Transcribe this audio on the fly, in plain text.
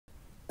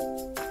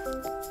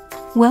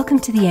Welcome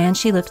to the And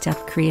She Looked Up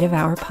Creative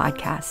Hour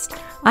podcast.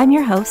 I'm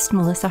your host,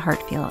 Melissa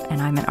Hartfiel,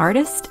 and I'm an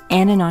artist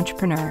and an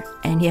entrepreneur.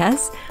 And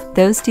yes,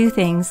 those two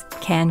things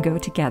can go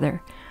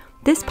together.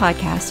 This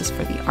podcast is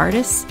for the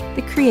artists,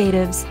 the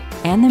creatives,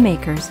 and the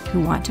makers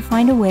who want to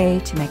find a way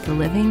to make a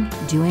living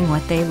doing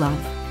what they love.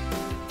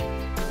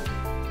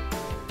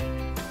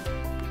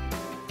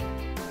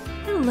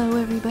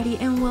 Hello everybody,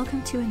 and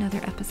welcome to another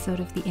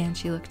episode of the And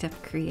She Looked Up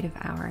Creative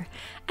Hour.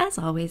 As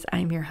always,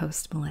 I'm your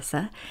host,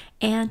 Melissa,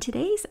 and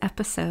today's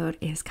episode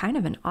is kind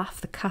of an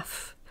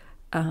off-the-cuff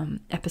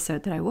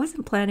episode that I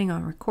wasn't planning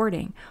on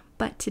recording,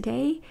 but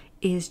today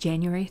is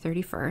January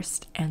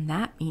 31st, and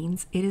that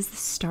means it is the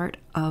start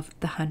of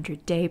the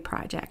 100-Day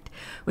Project,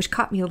 which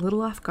caught me a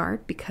little off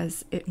guard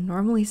because it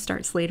normally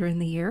starts later in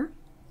the year.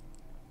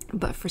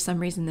 But for some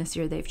reason this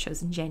year they've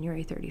chosen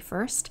January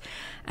 31st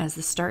as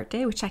the start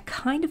day, which I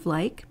kind of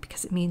like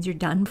because it means you're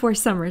done before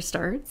summer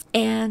starts.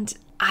 And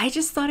I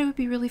just thought it would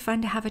be really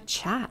fun to have a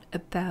chat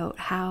about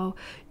how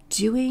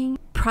doing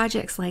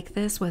projects like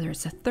this, whether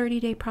it's a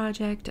 30-day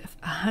project,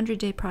 a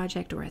 100-day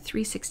project, or a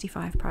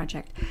 365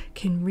 project,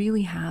 can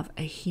really have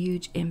a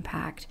huge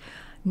impact,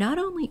 not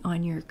only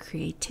on your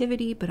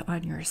creativity, but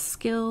on your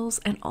skills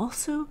and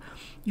also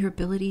your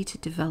ability to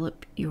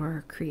develop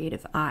your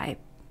creative eye.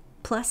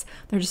 Plus,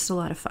 they're just a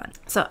lot of fun.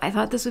 So I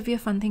thought this would be a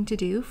fun thing to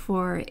do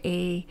for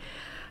a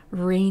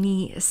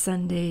rainy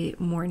Sunday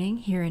morning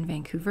here in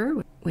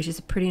Vancouver, which is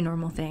a pretty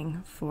normal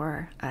thing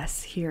for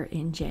us here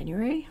in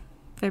January,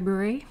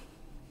 February,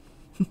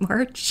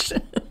 March,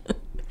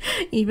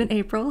 even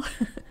April.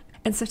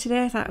 And so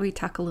today I thought we'd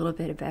talk a little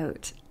bit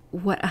about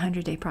what a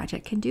 100-day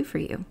project can do for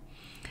you.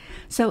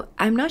 So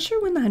I'm not sure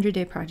when the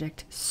 100-day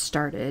project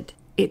started.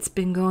 It's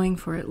been going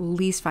for at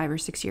least 5 or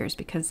 6 years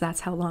because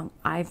that's how long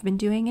I've been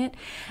doing it.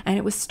 And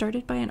it was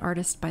started by an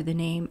artist by the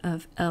name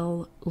of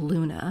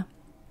Luna.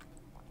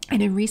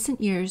 And in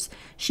recent years,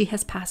 she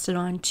has passed it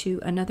on to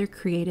another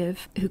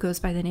creative who goes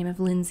by the name of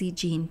Lindsay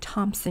Jean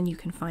Thompson. You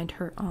can find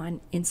her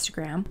on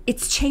Instagram.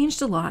 It's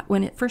changed a lot.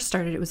 When it first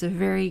started, it was a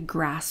very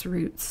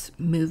grassroots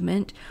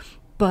movement.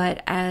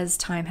 But as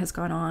time has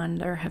gone on,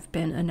 there have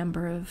been a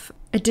number of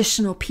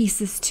additional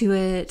pieces to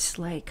it,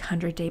 like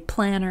 100-day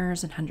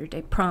planners and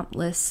 100-day prompt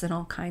lists and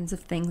all kinds of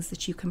things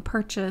that you can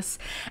purchase.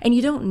 And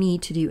you don't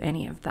need to do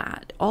any of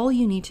that. All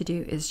you need to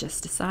do is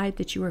just decide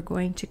that you are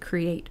going to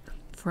create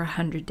for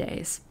 100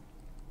 days,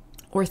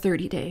 or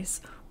 30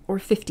 days, or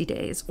 50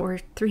 days, or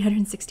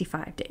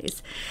 365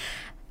 days.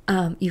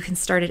 You can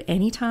start at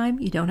any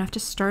time. You don't have to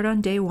start on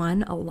day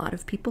one. A lot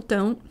of people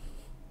don't.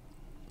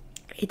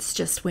 It's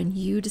just when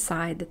you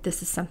decide that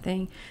this is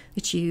something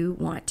that you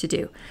want to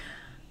do.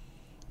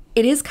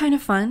 It is kind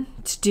of fun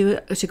to do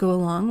it, to go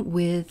along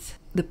with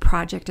the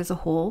project as a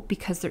whole,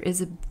 because there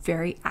is a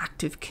very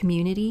active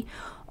community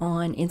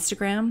on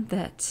Instagram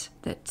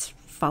that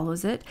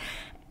follows it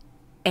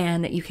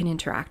and that you can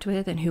interact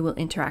with, and who will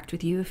interact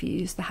with you if you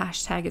use the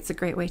hashtag. It's a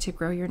great way to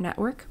grow your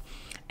network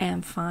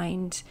and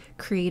find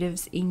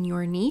creatives in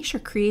your niche, or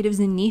creatives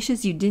in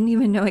niches you didn't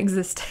even know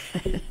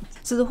existed.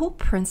 So the whole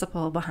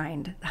principle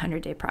behind the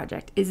 100-Day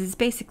Project is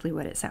basically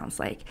what it sounds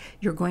like.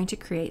 You're going to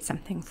create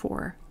something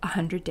for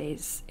 100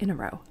 days in a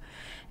row.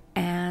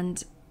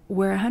 And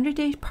where a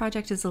 100-Day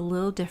Project is a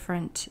little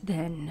different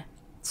than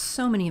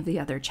so many of the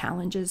other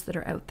challenges that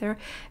are out there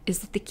is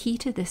that the key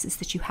to this is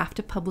that you have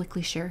to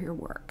publicly share your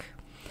work.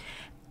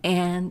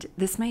 And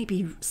this might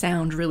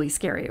sound really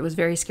scary. It was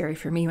very scary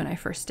for me when I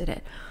first did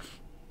it.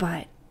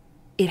 But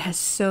it has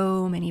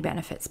so many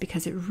benefits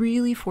because it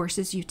really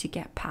forces you to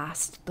get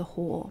past the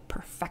whole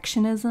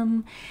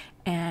perfectionism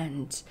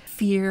and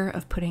fear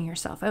of putting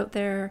yourself out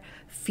there,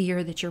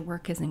 fear that your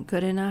work isn't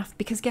good enough,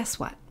 because guess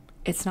what?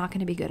 It's not going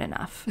to be good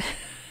enough.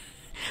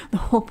 The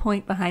whole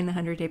point behind the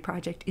 100-Day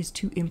Project is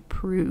to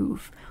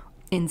improve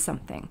in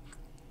something.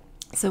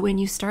 So when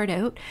you start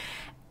out,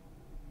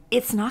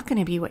 it's not going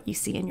to be what you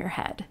see in your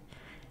head.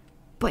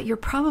 But you're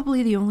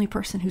probably the only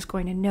person who's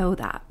going to know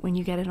that when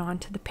you get it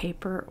onto the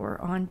paper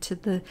or onto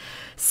the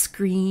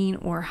screen,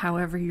 or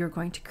however you're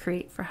going to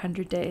create for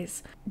 100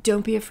 days.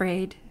 Don't be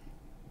afraid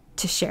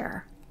to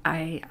share.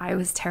 I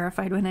was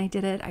terrified when I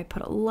did it. I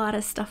put a lot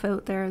of stuff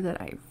out there that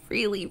I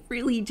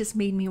really just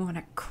made me want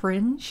to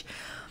cringe.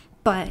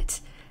 But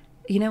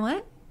you know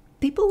what?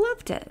 People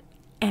loved it.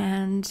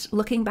 And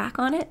looking back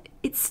on it,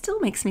 it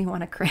still makes me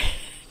want to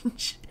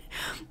cringe.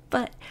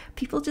 But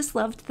people just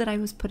loved that I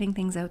was putting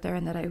things out there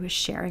and that I was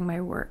sharing my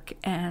work.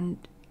 And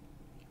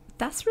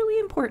that's really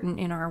important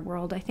in our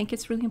world. I think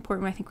it's really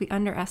important. I think we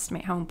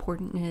underestimate how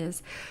important it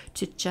is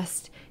to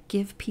just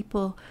give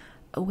people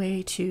a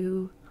way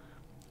to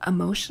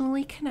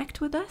emotionally connect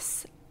with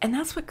us. And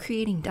that's what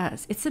creating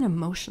does. It's an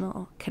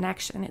emotional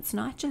connection. It's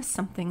not just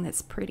something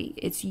that's pretty.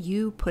 It's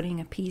you putting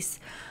a piece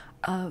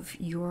of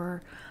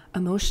your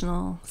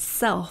emotional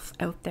self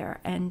out there,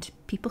 and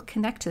people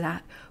connect to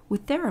that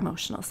with their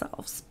emotional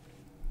selves.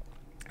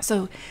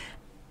 So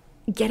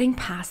getting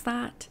past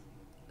that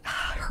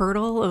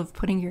hurdle of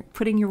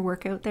putting your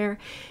work out there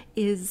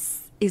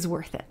is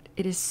worth it.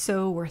 It is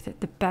so worth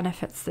it. The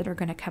benefits that are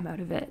going to come out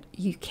of it,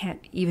 you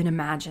can't even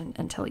imagine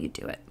until you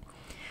do it.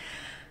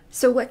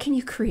 So what can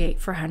you create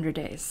for 100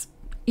 days?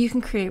 You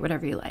can create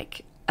whatever you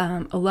like.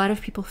 A lot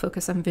of people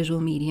focus on visual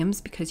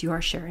mediums because you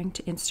are sharing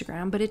to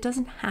Instagram, but it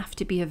doesn't have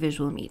to be a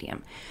visual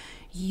medium.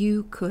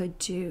 You could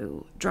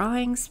do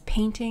drawings,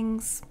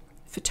 paintings,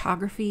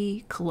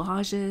 photography,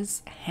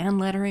 collages, hand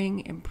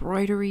lettering,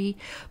 embroidery,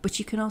 but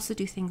you can also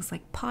do things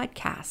like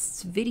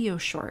podcasts, video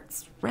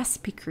shorts,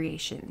 recipe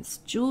creations,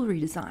 jewelry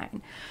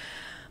design,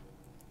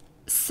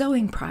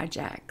 sewing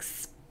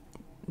projects,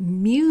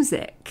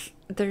 music.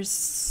 There's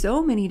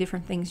so many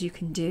different things you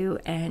can do,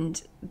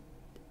 and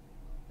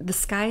the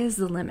sky is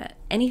the limit.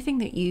 Anything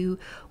that you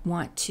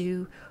want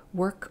to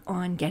work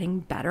on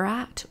getting better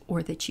at,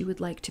 or that you would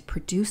like to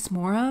produce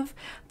more of,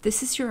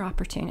 this is your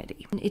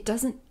opportunity. It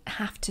doesn't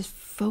have to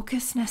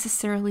focus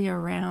necessarily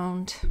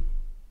around,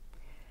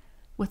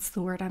 what's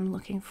the word I'm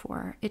looking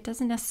for? It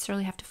doesn't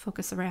necessarily have to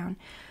focus around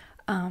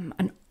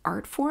an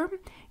art form.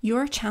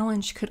 Your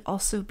challenge could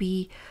also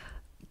be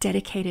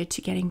dedicated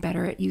to getting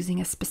better at using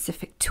a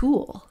specific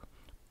tool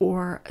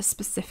or a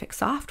specific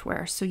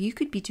software. So you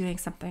could be doing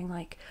something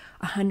like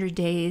 100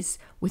 days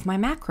with my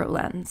macro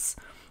lens,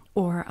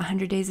 or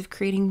 100 days of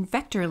creating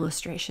vector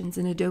illustrations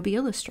in Adobe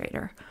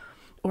Illustrator,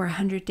 or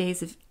 100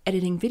 days of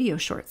editing video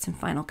shorts in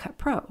Final Cut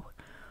Pro,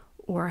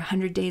 or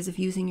 100 days of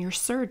using your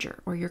serger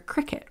or your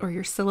Cricut or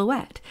your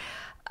Silhouette.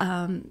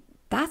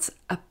 That's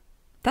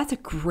a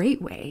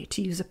great way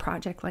to use a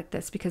project like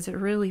this, because it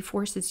really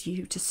forces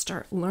you to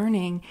start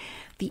learning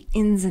the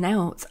ins and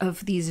outs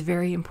of these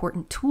very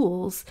important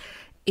tools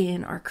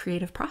in our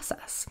creative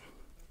process.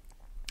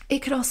 It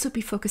could also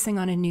be focusing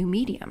on a new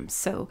medium.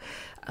 So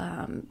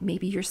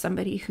maybe you're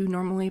somebody who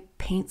normally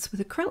paints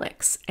with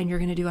acrylics and you're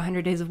going to do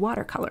 100 days of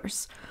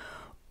watercolors.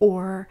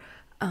 Or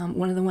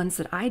one of the ones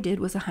that I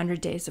did was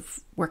 100 days of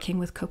working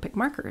with Copic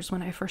markers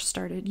when I first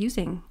started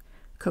using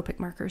Copic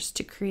markers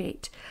to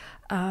create.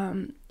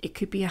 It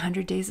could be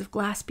 100 days of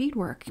glass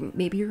beadwork.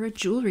 Maybe you're a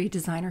jewelry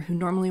designer who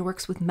normally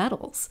works with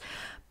metals,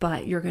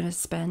 but you're going to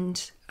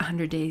spend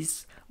 100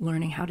 days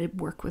learning how to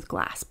work with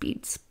glass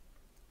beads.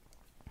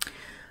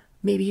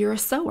 Maybe you're a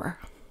sewer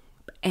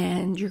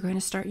and you're going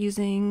to start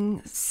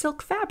using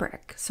silk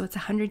fabric. So it's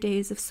 100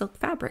 days of silk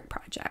fabric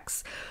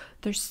projects.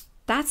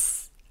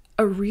 That's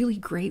a really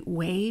great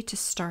way to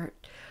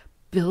start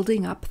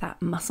building up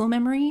that muscle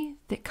memory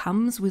that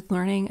comes with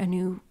learning a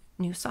new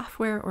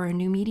software or a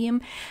new medium.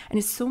 And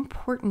it's so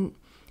important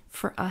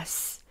for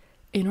us,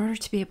 in order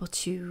to be able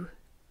to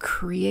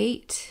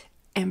create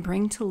and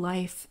bring to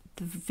life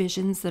the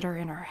visions that are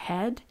in our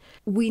head,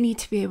 we need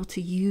to be able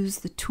to use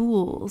the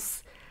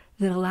tools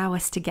that allow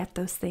us to get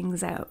those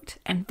things out.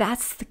 And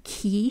that's the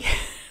key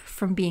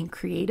from being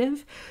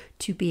creative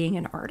to being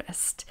an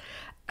artist.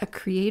 A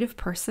creative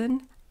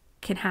person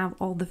can have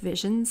all the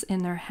visions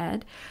in their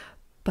head,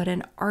 but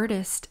an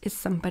artist is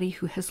somebody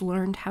who has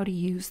learned how to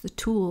use the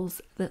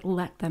tools that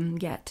let them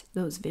get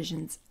those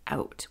visions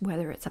out,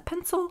 whether it's a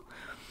pencil,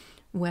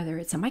 whether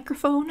it's a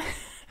microphone,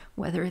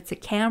 whether it's a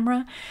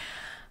camera.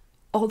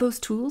 All those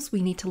tools,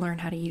 we need to learn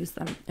how to use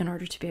them in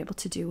order to be able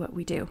to do what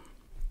we do.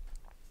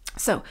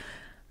 So,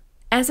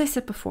 as I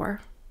said before,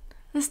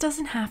 this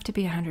doesn't have to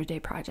be a 100-day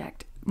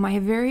project. My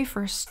very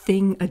first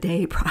thing a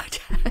day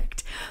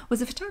project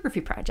was a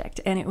photography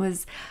project, and it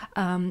was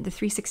the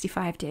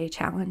 365-day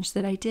challenge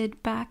that I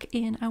did back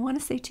in, I want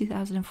to say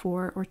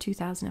 2004 or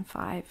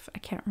 2005, I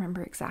can't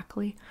remember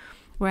exactly,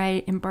 where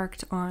I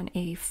embarked on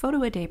a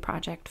photo a day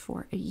project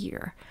for a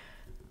year.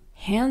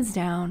 Hands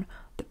down,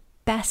 the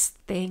best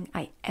thing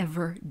I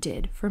ever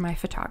did for my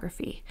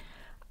photography.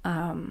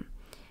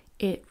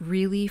 It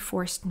really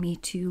forced me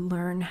to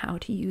learn how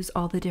to use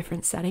all the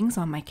different settings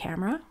on my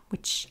camera,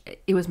 which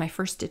it was my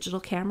first digital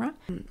camera.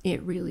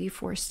 It really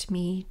forced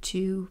me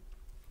to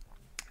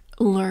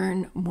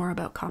learn more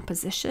about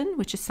composition,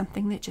 which is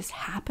something that just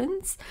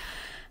happens.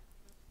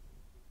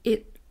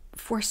 It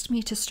forced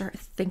me to start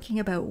thinking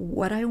about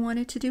what I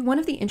wanted to do. One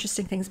of the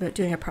interesting things about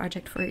doing a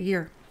project for a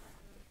year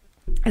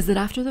is that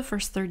after the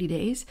first 30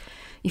 days,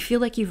 you feel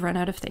like you've run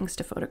out of things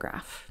to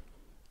photograph.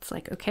 It's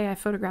like, okay, I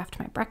photographed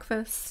my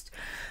breakfast,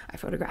 I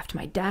photographed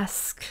my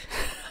desk,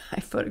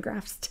 I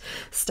photographed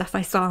stuff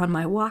I saw on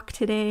my walk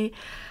today,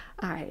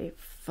 I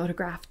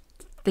photographed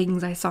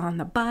things I saw on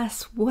the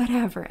bus,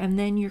 whatever. And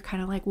then you're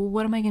kind of like, well,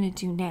 what am I going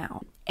to do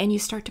now? And you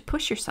start to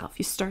push yourself.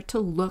 You start to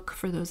look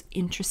for those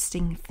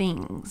interesting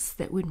things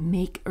that would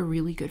make a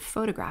really good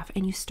photograph,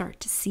 and you start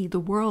to see the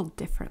world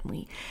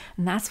differently.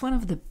 And that's one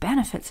of the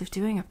benefits of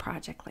doing a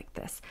project like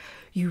this.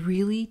 You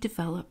really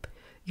develop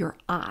your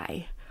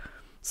eye.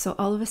 So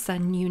all of a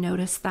sudden you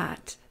notice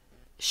that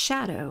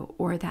shadow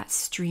or that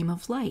stream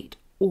of light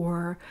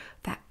or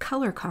that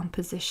color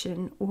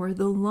composition or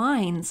the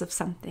lines of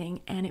something,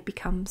 and it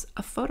becomes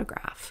a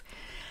photograph.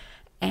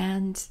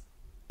 And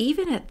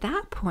even at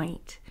that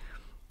point,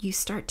 you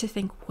start to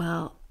think,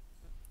 well,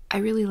 I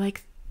really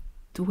like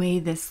the way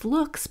this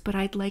looks, but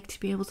I'd like to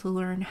be able to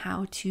learn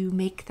how to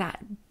make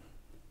that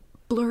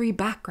blurry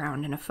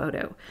background in a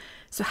photo.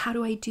 So how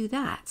do I do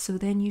that? So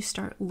then you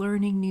start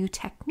learning new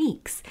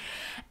techniques.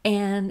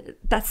 And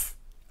that's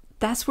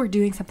where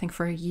doing something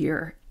for a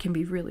year can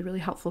be really, really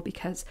helpful,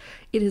 because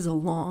it is a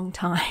long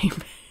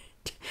time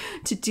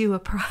to do a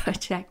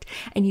project,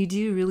 and you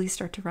do really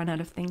start to run out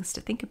of things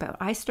to think about.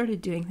 I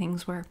started doing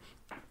things where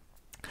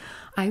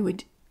I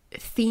would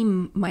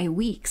theme my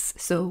weeks.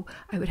 So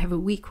I would have a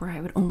week where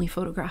I would only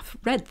photograph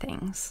red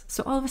things.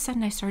 So all of a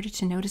sudden I started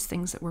to notice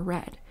things that were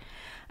red.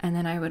 And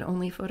then I would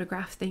only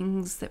photograph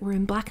things that were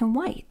in black and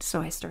white.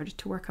 So I started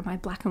to work on my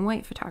black and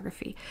white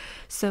photography.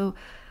 So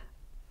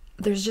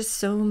there's just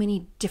so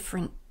many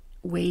different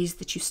ways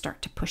that you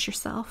start to push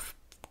yourself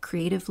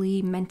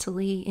creatively,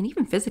 mentally, and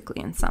even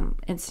physically in some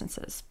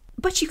instances.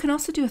 But you can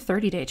also do a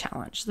 30-day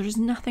challenge. There's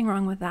nothing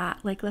wrong with that.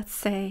 Like, let's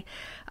say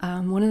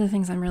one of the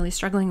things I'm really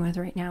struggling with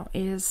right now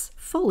is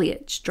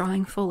foliage,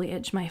 drawing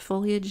foliage. My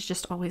foliage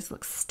just always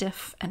looks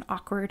stiff and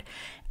awkward.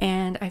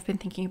 And I've been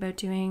thinking about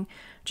doing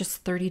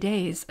just 30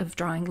 days of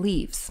drawing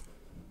leaves.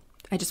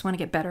 I just want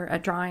to get better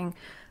at drawing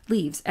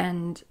leaves.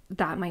 And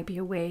that might be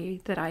a way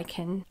that I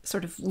can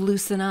sort of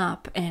loosen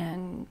up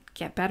and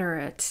get better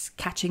at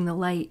catching the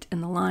light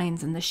and the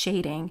lines and the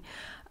shading.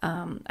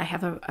 I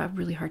have a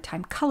really hard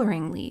time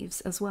coloring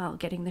leaves as well,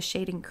 getting the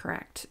shading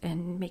correct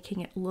and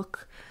making it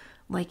look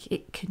like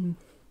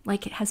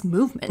it has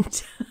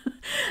movement.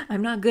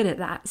 I'm not good at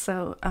that.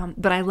 So,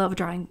 but I love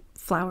drawing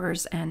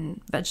flowers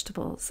and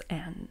vegetables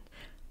and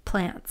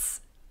plants.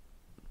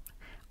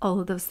 All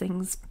of those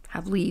things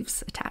have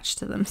leaves attached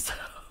to them.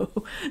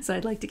 So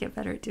I'd like to get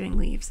better at doing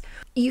leaves.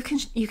 You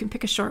can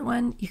pick a short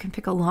one. You can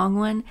pick a long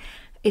one.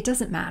 It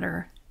doesn't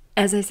matter.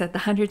 As I said, the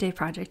 100-day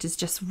project is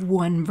just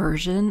one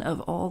version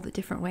of all the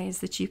different ways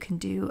that you can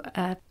do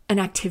an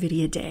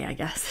activity a day, I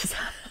guess.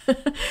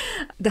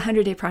 The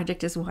 100-day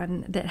project is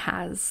one that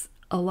has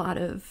a lot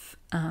of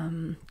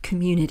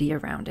community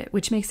around it,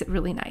 which makes it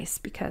really nice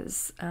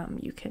because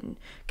you can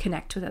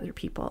connect with other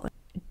people.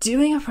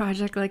 Doing a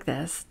project like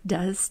this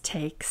does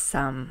take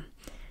some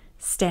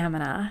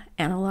stamina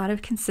and a lot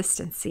of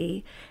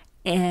consistency,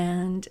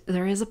 and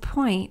there is a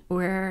point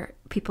where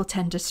people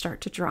tend to start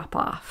to drop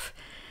off.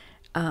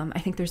 I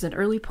think there's an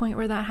early point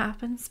where that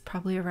happens,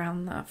 probably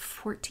around the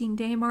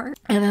 14-day mark.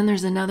 And then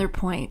there's another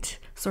point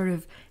sort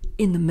of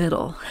in the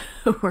middle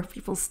where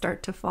people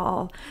start to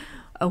fall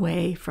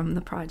away from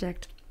the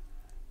project.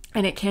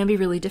 And it can be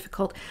really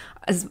difficult.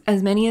 As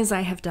many as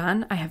I have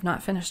done, I have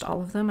not finished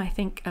all of them. I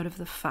think out of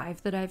the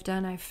 5 that I've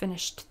done, I've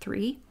finished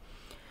 3.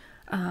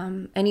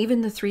 And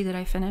even the 3 that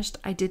I finished,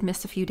 I did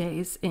miss a few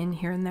days in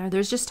here and there.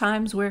 There's just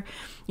times where,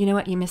 you know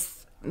what, you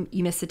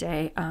miss a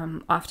day.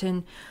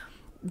 Often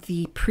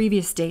the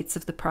previous dates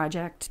of the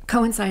project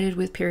coincided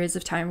with periods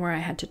of time where I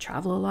had to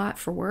travel a lot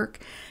for work.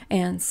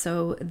 And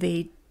so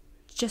there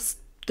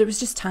was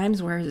just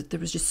times where there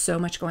was just so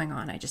much going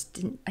on. I just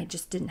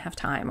didn't have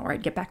time, or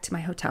I'd get back to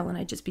my hotel and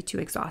I'd just be too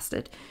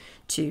exhausted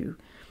to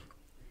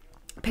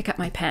pick up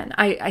my pen.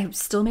 I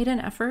still made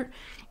an effort,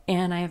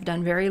 and I have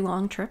done very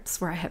long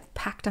trips where I have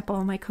packed up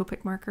all my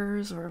Copic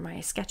markers or my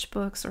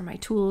sketchbooks or my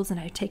tools, and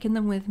I've taken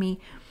them with me,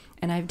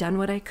 and I've done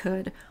what I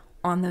could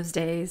on those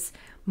days.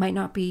 Might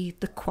not be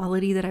the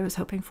quality that I was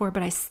hoping for,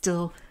 but I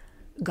still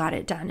got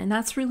it done. And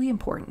that's really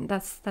important.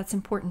 That's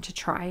important to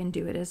try and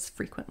do it as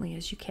frequently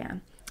as you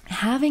can.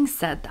 Having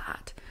said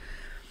that,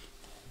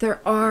 there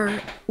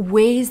are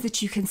ways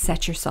that you can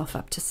set yourself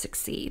up to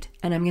succeed.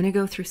 And I'm going to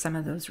go through some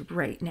of those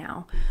right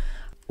now.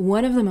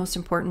 One of the most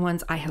important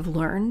ones I have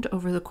learned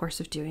over the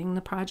course of doing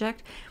the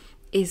project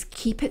is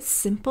keep it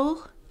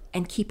simple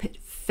and keep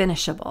it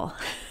finishable.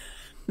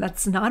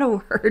 That's not a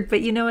word, but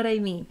you know what I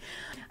mean.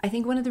 I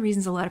think one of the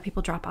reasons a lot of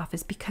people drop off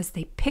is because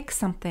they pick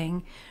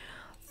something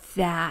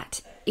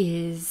that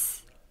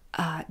is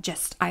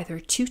just either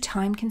too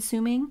time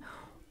consuming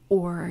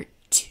or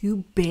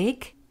too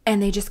big,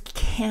 and they just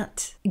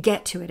can't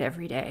get to it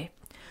every day.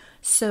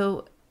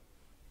 So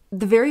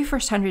the very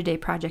first 100-day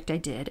project I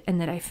did and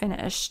that I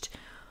finished,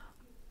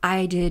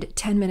 I did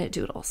 10-minute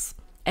doodles.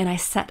 And I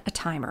set a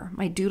timer.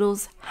 My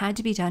doodles had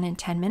to be done in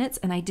 10 minutes,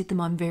 and I did them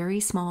on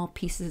very small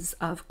pieces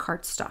of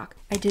cardstock.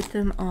 I did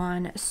them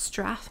on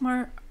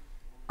Strathmore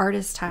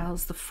artist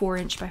tiles, the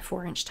 4-inch by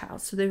 4-inch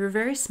tiles. So they were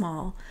very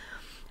small,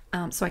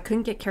 so I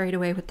couldn't get carried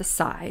away with the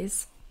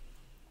size.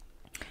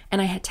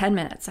 And I had 10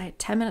 minutes. I had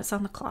 10 minutes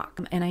on the clock,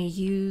 and I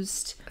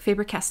used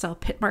Faber-Castell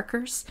pit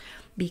markers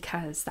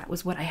because that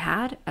was what I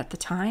had at the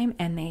time,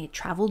 and they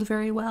traveled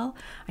very well.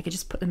 I could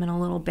just put them in a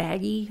little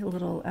baggie, a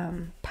little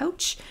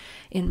pouch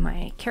in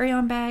my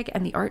carry-on bag,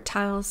 and the art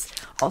tiles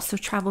also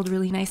traveled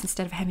really nice.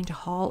 Instead of having to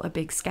haul a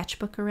big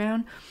sketchbook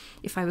around,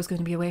 if I was going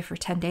to be away for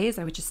 10 days,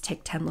 I would just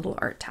take 10 little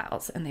art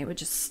tiles, and they would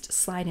just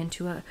slide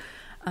into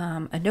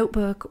a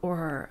notebook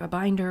or a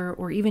binder,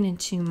 or even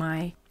into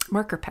my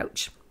marker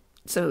pouch.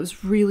 So it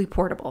was really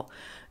portable.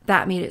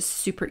 That made it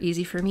super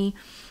easy for me.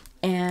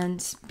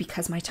 And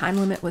because my time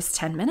limit was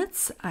 10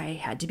 minutes, I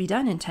had to be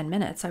done in 10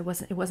 minutes. It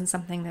wasn't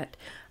something that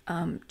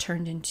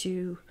turned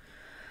into,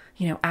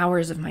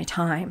 hours of my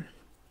time.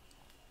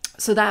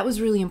 So that was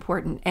really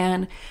important.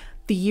 And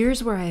The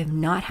years where I have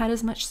not had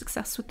as much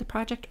success with the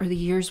project are the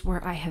years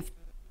where I have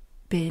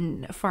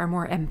been far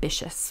more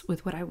ambitious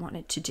with what I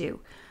wanted to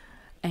do,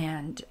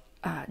 and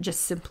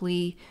just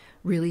simply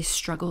really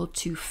struggled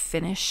to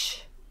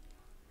finish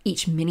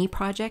each mini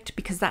project,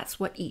 because that's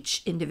what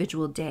each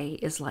individual day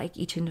is like.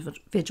 Each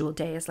individual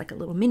day is like a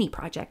little mini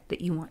project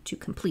that you want to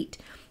complete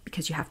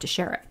because you have to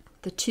share it.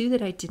 The two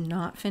that I did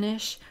not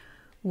finish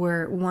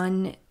were,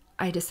 one,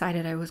 I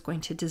decided I was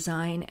going to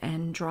design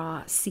and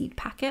draw seed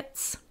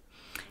packets,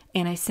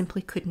 and I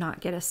simply could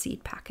not get a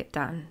seed packet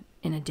done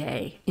in a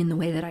day in the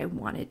way that I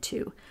wanted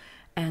to.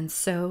 And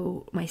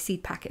so my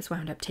seed packets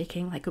wound up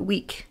taking like a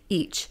week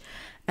each.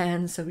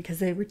 And so because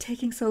they were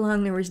taking so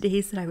long, there was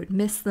days that I would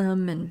miss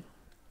them, and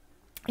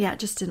yeah, it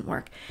just didn't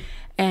work.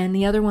 And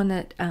the other one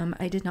that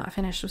I did not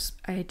finish was,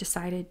 I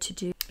decided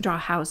to draw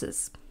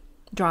houses,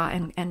 draw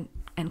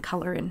and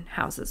color in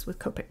houses with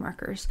Copic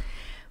markers,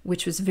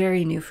 which was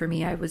very new for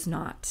me. I was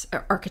not,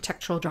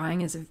 architectural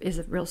drawing is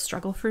a real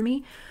struggle for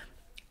me.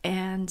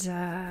 And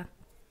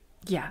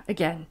yeah,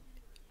 again,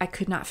 I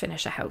could not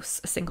finish a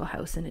single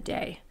house in a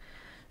day.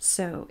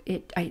 So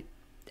I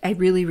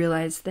really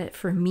realized that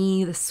for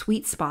me, the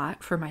sweet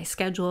spot for my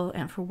schedule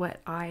and for what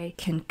I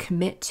can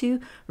commit to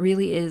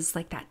really is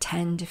like that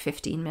 10 to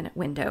 15 minute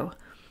window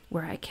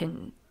where I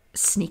can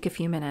sneak a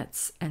few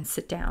minutes and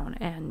sit down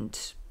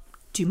and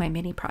do my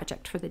mini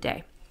project for the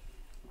day.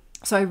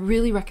 So I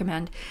really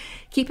recommend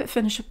keep it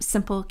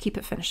simple, keep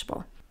it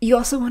finishable. You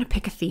also want to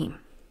pick a theme.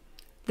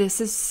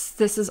 This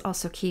is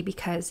also key,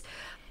 because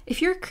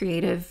if you're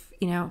creative,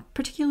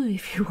 particularly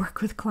if you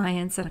work with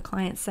clients and a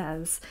client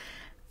says,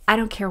 I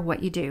don't care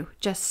what you do,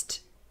 just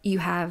you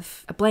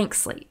have a blank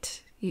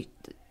slate.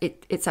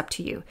 It's up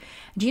to you.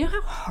 Do you know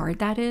how hard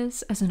that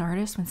is as an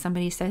artist when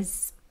somebody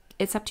says,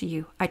 it's up to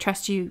you, I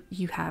trust you,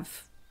 you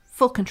have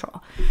full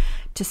control,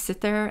 to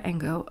sit there and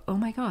go, oh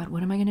my God,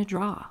 what am I going to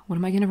draw? What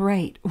am I going to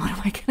write? What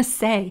am I going to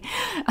say?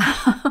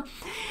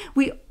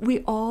 We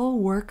all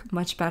work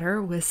much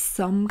better with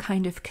some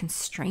kind of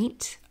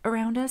constraint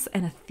around us,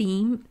 and a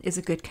theme is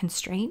a good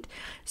constraint.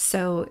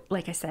 So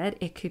like I said,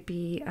 it could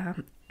be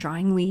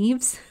drawing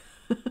leaves,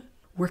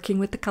 working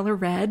with the color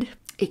red.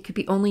 It could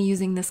be only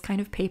using this kind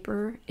of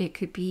paper. It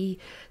could be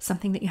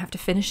something that you have to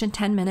finish in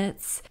 10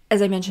 minutes.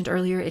 As I mentioned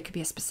earlier, it could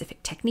be a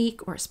specific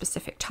technique or a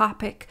specific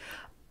topic,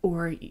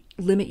 or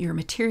limit your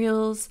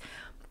materials.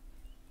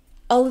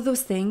 All of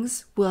those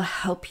things will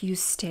help you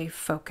stay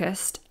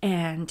focused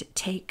and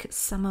take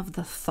some of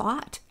the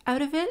thought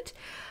out of it,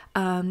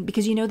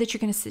 because you know that you're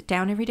going to sit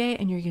down every day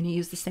and you're going to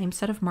use the same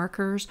set of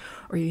markers,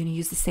 or you're going to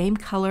use the same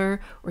color,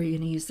 or you're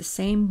going to use the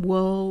same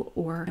wool,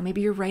 or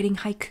maybe you're writing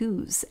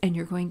haikus and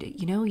you're going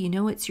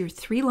to, it's your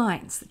 3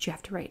 lines that you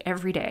have to write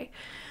every day.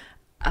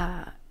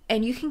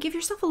 And you can give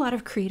yourself a lot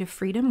of creative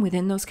freedom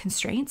within those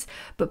constraints,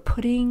 but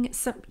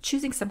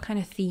choosing some kind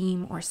of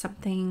theme or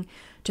something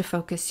to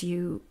focus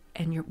you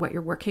and what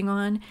you're working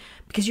on,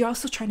 because you're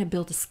also trying to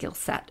build a skill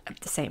set at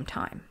the same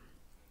time.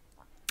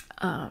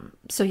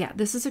 So yeah,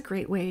 this is a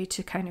great way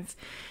to kind of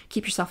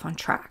keep yourself on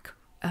track.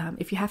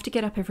 If you have to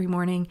get up every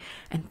morning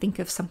and think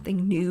of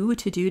something new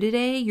to do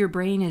today, your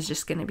brain is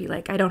just going to be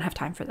like, I don't have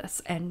time for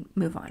this, and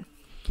move on.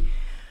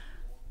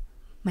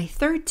 My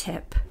third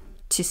tip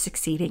to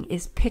succeeding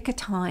is pick a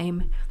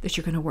time that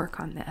you're going to work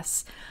on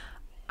this.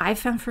 I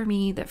found for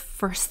me that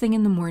first thing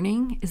in the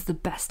morning is the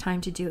best time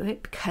to do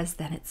it, because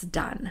then it's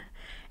done.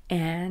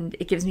 And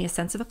it gives me a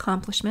sense of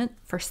accomplishment.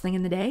 First thing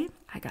in the day,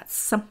 I got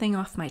something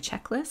off my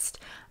checklist.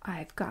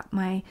 I've got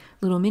my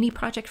little mini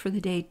project for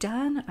the day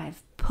done.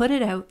 I've put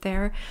it out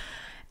there,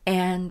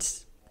 and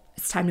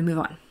it's time to move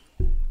on.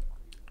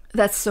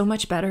 That's so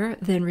much better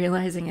than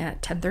realizing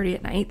at 10:30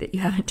 at night that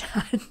you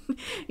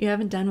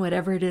haven't done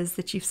whatever it is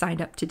that you've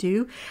signed up to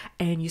do,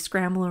 and you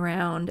scramble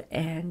around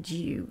and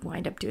you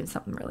wind up doing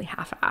something really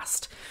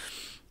half-assed.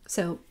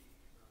 So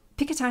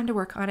pick a time to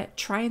work on it.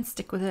 Try and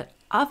stick with it.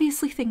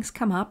 Obviously, things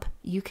come up.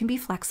 You can be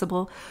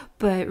flexible,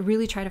 but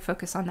really try to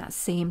focus on that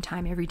same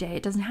time every day.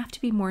 It doesn't have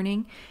to be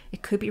morning.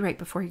 It could be right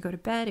before you go to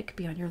bed. It could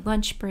be on your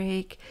lunch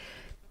break.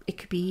 It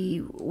could be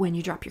when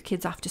you drop your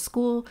kids off to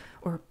school,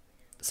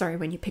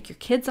 when you pick your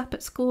kids up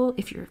at school.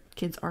 If your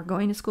kids are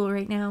going to school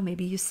right now,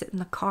 maybe you sit in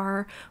the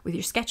car with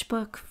your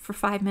sketchbook for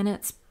 5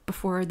 minutes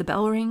before the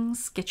bell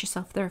rings. Get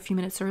yourself there a few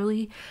minutes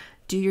early.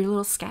 Do your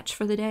little sketch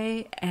for the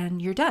day,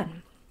 and you're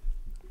done.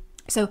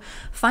 So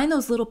find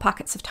those little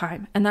pockets of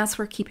time, and that's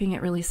where keeping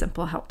it really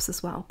simple helps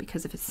as well,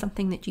 because if it's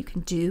something that you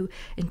can do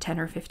in 10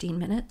 or 15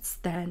 minutes,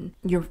 then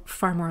you're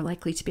far more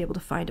likely to be able to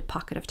find a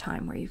pocket of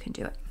time where you can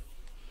do it.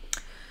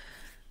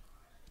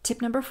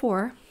 Tip number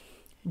 4,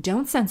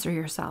 don't censor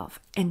yourself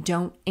and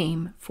don't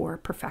aim for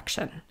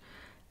perfection.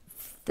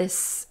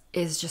 This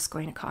is just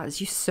going to cause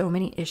you so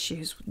many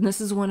issues. And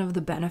this is one of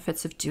the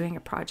benefits of doing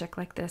a project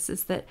like this,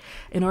 is that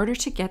in order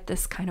to get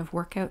this kind of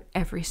workout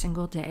every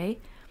single day,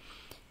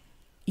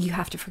 you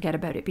have to forget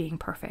about it being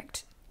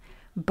perfect.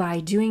 By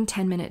doing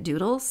 10-minute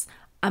doodles,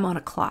 I'm on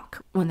a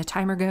clock. When the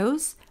timer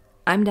goes,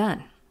 I'm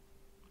done.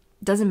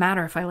 Doesn't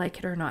matter if I like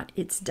it or not,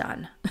 it's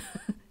done.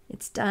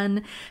 It's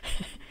done.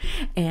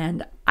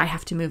 and I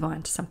have to move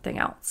on to something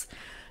else.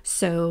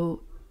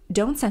 So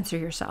don't censor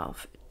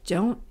yourself.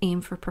 Don't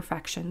aim for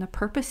perfection. The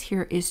purpose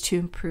here is to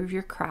improve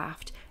your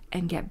craft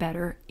and get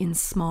better in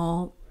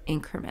small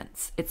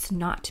increments. It's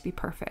not to be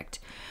perfect.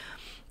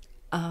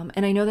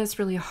 And I know that's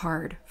really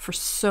hard for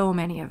so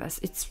many of us.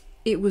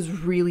 It was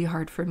really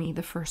hard for me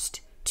the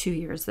first 2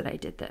 years that I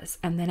did this,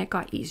 and then it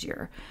got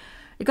easier.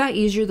 It got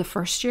easier the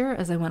first year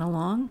as I went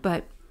along,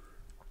 but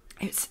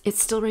it's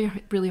still really,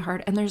 really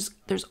hard. And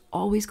there's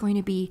always going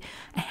to be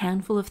a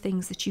handful of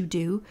things that you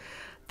do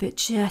that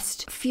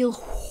just feel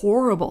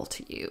horrible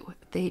to you.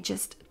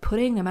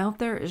 Putting them out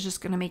there is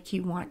just going to make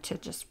you want to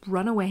just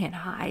run away and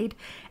hide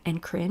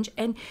and cringe.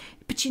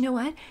 But you know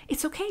what?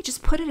 It's okay.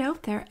 Just put it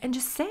out there and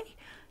just say,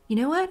 you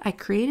know what? I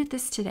created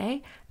this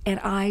today and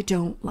I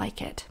don't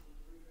like it.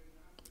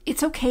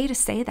 It's okay to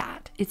say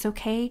that. It's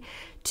okay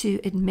to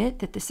admit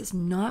that this is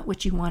not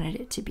what you wanted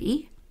it to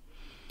be.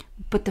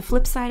 But the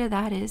flip side of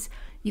that is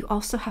you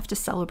also have to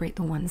celebrate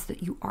the ones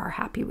that you are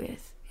happy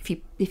with.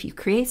 If you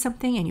create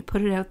something and you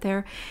put it out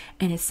there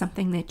and it's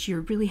something that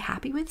you're really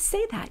happy with,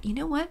 say that. You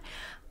know what?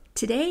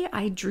 Today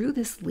I drew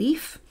this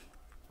leaf,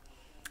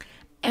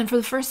 and for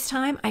the first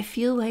time I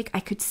feel like I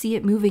could see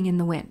it moving in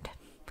the wind.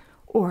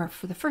 Or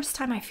for the first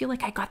time I feel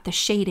like I got the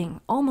shading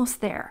almost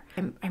there.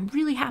 I'm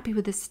really happy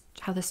with this,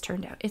 how this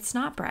turned out. It's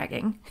not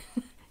bragging.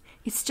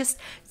 It's just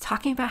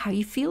talking about how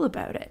you feel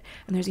about it.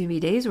 And there's going to be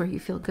days where you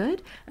feel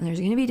good, and there's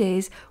going to be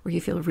days where you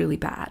feel really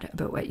bad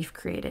about what you've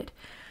created.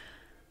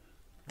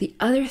 The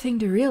other thing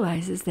to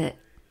realize is that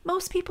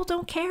most people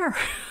don't care.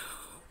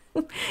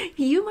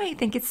 You might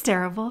think it's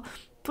terrible,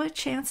 but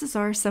chances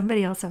are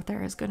somebody else out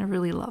there is going to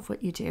really love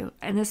what you do.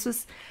 And this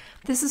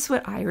is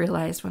what I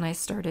realized when I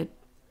started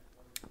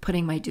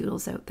putting my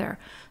doodles out there.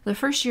 The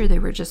first year they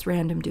were just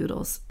random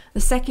doodles. The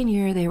second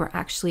year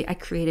I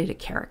created a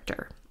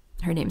character.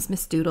 Her name's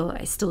Miss Doodle.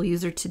 I still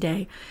use her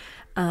today.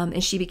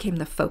 And she became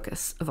the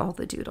focus of all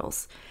the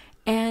doodles.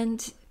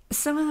 And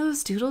some of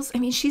those doodles,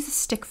 she's a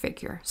stick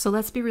figure. So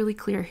let's be really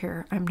clear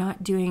here. I'm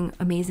not doing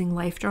amazing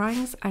life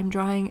drawings. I'm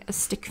drawing a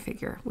stick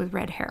figure with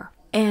red hair.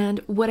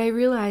 And what I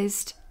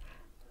realized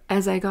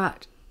as I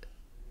got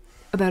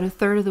about a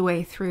third of the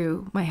way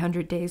through my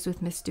 100 days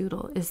with Miss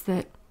Doodle is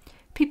that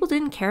people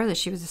didn't care that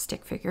she was a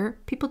stick figure.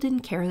 People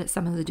didn't care that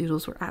some of the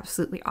doodles were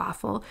absolutely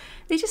awful.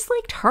 They just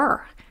liked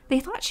her. They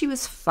thought she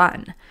was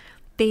fun.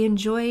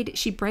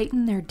 She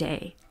brightened their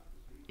day.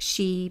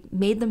 She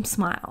made them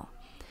smile.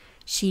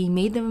 She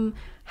made them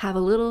have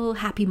a little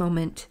happy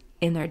moment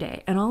in their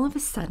day. And all of a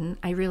sudden,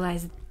 I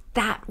realized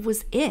that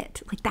was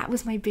it. Like, that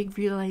was my big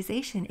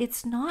realization.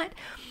 It's not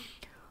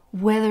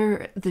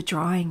whether the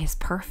drawing is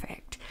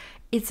perfect.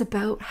 It's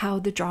about how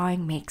the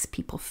drawing makes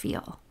people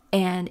feel.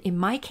 And in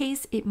my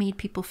case, it made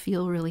people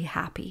feel really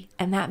happy.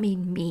 And that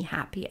made me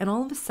happy. And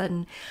all of a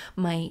sudden,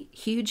 my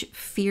huge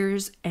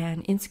fears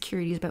and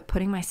insecurities about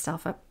putting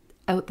myself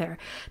out there,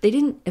 they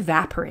didn't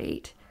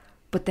evaporate,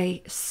 but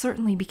they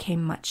certainly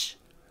became much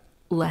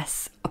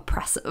less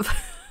oppressive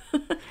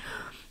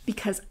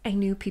because I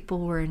knew people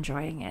were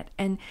enjoying it.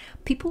 And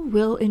people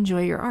will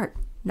enjoy your art.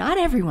 Not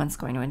everyone's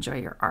going to enjoy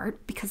your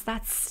art because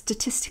that's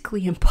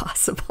statistically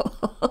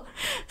impossible.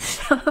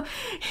 So,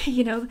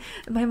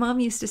 my mom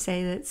used to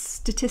say that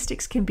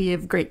statistics can be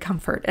of great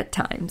comfort at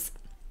times.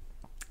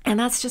 And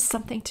that's just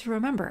something to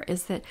remember,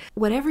 is that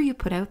whatever you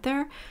put out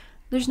there,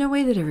 there's no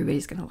way that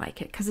everybody's going to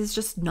like it because it's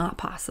just not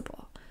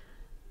possible.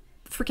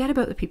 Forget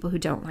about the people who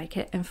don't like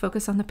it and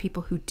focus on the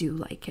people who do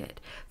like it.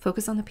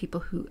 Focus on the people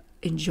who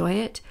enjoy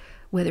it,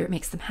 whether it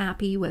makes them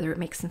happy, whether it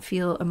makes them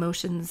feel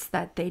emotions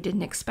that they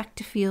didn't expect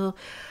to feel.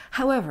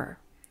 However,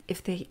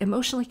 if they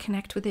emotionally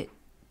connect with it,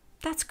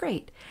 that's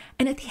great.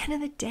 And at the end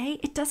of the day,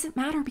 it doesn't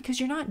matter because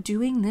you're not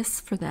doing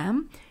this for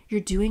them. You're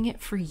doing it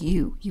for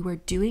you. You are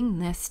doing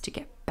this to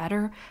get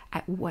better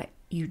at what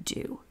you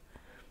do.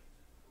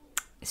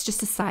 It's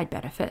just a side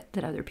benefit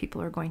that other people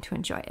are going to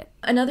enjoy it.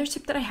 Another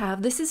tip that I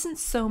have, this isn't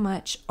so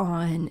much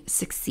on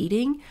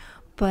succeeding,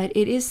 but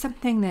it is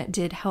something that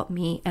did help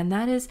me, and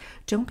that is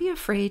don't be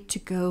afraid to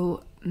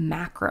go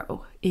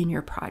macro in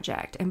your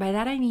project. And by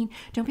that I mean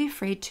don't be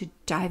afraid to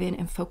dive in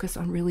and focus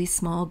on really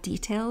small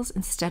details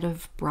instead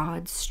of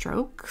broad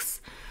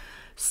strokes.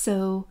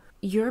 So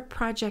your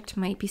project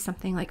might be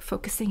something like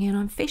focusing in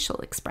on facial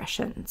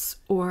expressions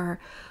or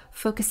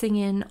focusing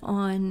in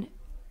on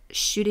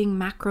shooting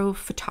macro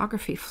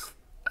photography,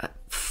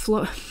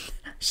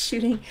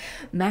 shooting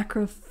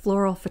macro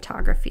floral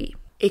photography.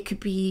 It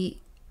could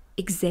be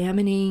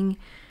examining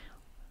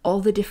all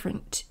the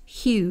different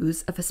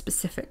hues of a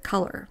specific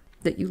color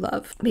that you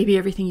love. Maybe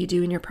everything you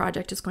do in your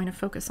project is going to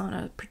focus on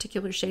a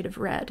particular shade of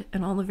red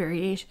and all the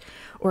variation,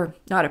 or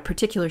not a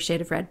particular shade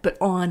of red, but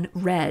on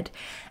red.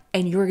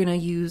 And you're going to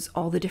use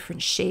all the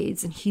different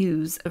shades and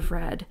hues of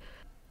red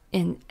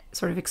and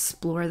sort of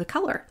explore the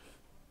color.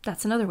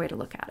 That's another way to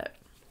look at it.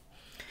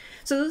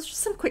 So those are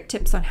some quick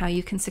tips on how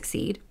you can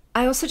succeed.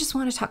 I also just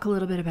want to talk a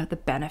little bit about the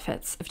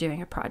benefits of doing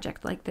a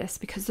project like this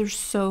because there's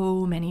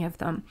so many of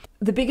them.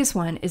 The biggest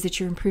one is that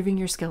you're improving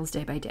your skills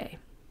day by day.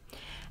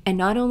 And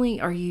not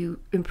only are you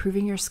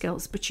improving your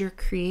skills, but you're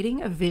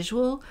creating a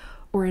visual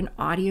or an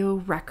audio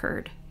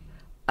record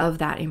of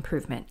that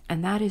improvement.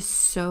 And that is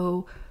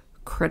so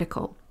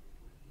critical.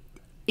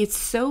 It's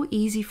so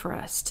easy for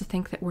us to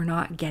think that we're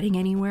not getting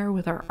anywhere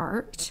with our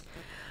art.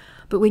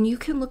 But when you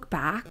can look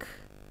back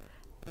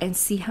and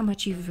see how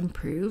much you've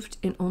improved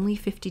in only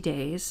 50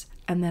 days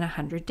and then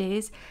 100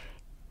 days,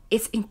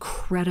 it's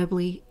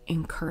incredibly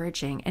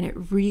encouraging, and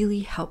it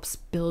really helps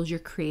build your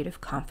creative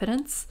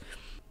confidence.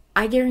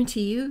 I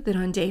guarantee you that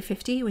on day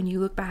 50, when you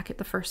look back at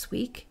the first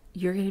week,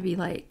 you're going to be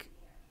like,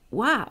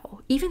 wow,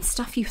 even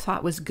stuff you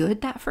thought was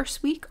good that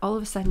first week, all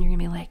of a sudden you're going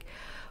to be like,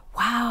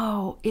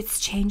 wow, it's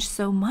changed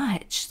so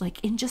much,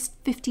 like in just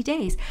 50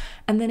 days.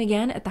 And then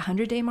again, at the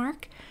 100-day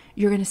mark,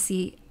 you're going to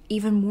see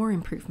even more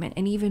improvement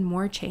and even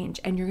more change.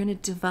 And you're going to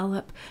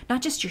develop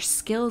not just your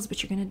skills,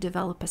 but you're going to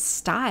develop a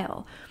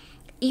style.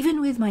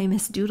 Even with my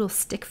Miss Doodle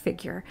stick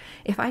figure,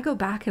 if I go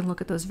back and look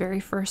at those very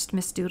first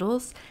Miss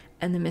Doodles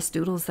and the Miss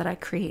Doodles that I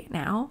create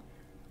now,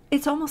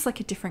 it's almost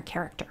like a different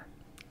character.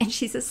 And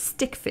she's a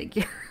stick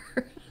figure.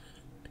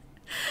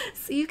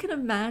 So you can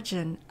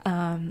imagine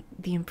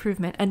the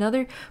improvement.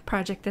 Another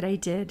project that I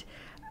did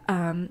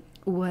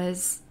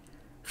was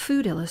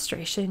food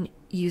illustration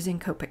using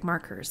Copic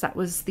markers. That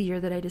was the year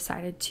that I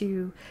decided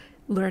to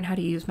learn how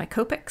to use my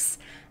Copics,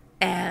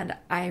 and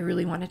I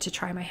really wanted to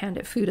try my hand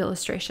at food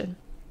illustration.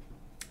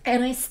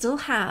 And I still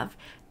have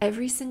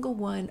every single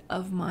one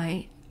of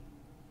my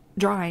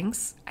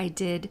drawings. I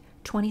did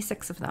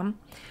 26 of them,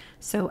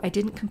 so I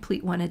didn't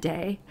complete one a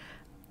day,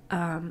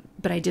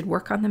 but I did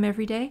work on them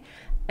every day.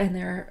 And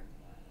they're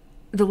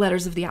the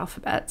letters of the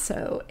alphabet.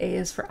 So A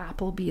is for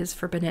apple, B is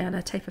for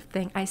banana type of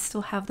thing. I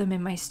still have them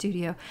in my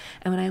studio.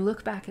 And when I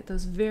look back at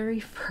those very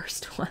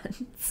first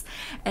ones,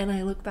 and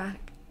I look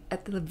back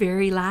at the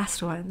very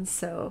last ones,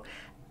 so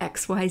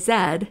X, Y, Z,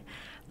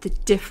 the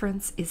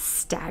difference is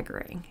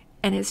staggering.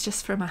 And it's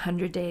just from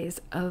 100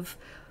 days of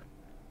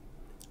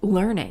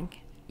learning.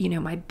 You know,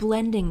 my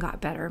blending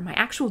got better, my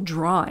actual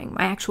drawing,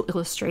 my actual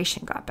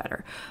illustration got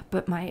better,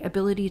 but my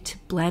ability to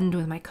blend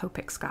with my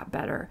Copics got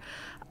better,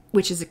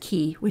 which is a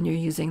key when you're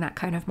using that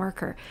kind of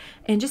marker.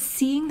 And just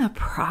seeing the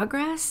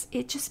progress,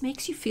 it just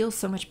makes you feel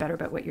so much better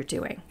about what you're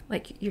doing.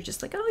 Like, you're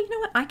just like, oh, you know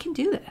what? I can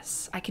do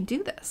this. I can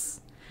do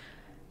this.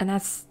 And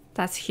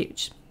that's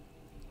huge.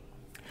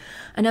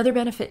 Another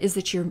benefit is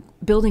that you're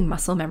building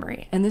muscle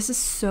memory. And this is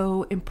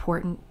so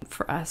important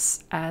for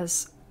us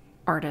as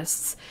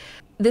artists.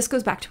 This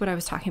goes back to what I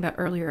was talking about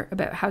earlier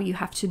about how you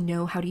have to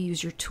know how to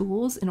use your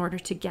tools in order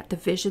to get the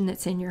vision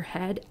that's in your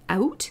head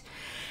out.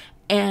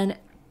 And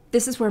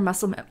this is where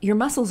your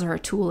muscles are a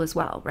tool as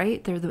well,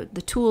 right? They're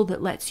the tool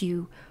that lets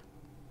you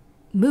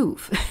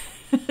move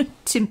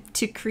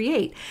to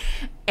create.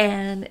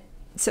 And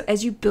so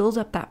as you build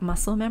up that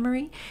muscle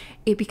memory,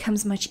 it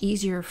becomes much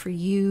easier for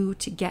you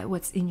to get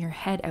what's in your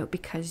head out,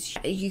 because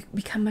you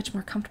become much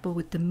more comfortable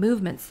with the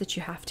movements that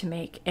you have to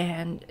make,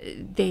 and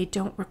they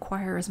don't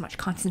require as much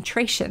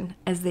concentration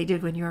as they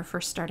did when you were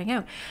first starting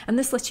out. And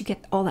this lets you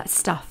get all that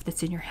stuff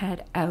that's in your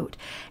head out.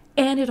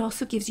 And it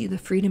also gives you the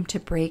freedom to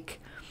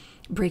break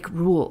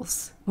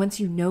rules.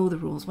 Once you know the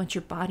rules, once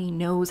your body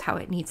knows how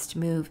it needs to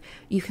move,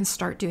 you can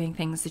start doing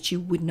things that you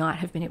would not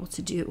have been able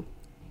to do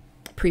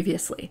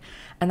previously.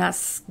 And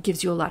that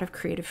gives you a lot of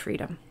creative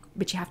freedom,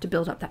 but you have to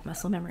build up that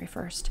muscle memory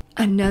first.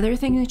 Another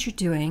thing that you're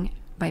doing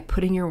by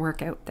putting your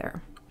work out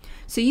there.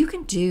 So you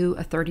can do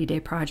a 30-day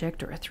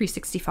project or a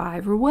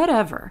 365 or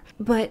whatever,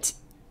 but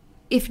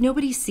if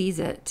nobody sees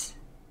it,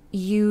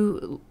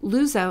 you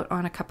lose out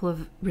on a couple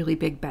of really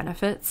big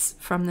benefits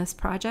from this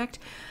project.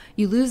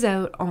 You lose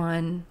out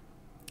on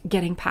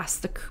getting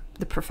past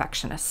the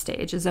perfectionist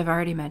stage, as I've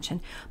already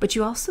mentioned, but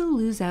you also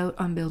lose out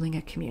on building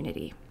a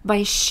community.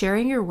 By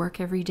sharing your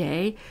work every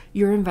day,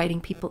 you're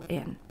inviting people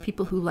in,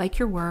 people who like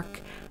your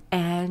work,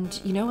 and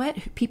you know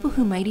what? People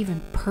who might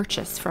even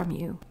purchase from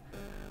you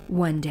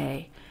one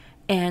day.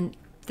 And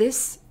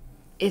this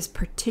is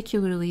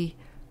particularly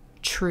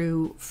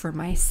true for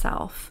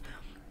myself.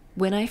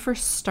 When I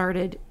first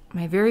started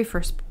my very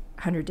first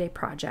 100-day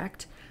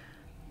project,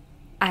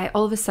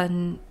 all of a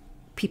sudden,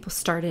 people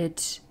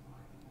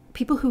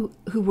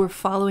who were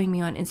following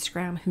me on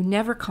Instagram, who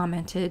never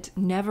commented,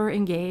 never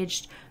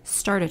engaged,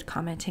 started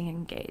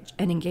commenting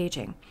and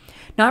engaging.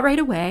 Not right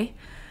away.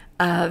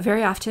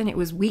 Very often it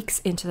was weeks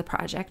into the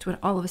project when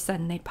all of a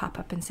sudden they'd pop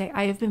up and say,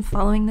 I have been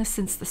following this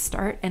since the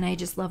start and I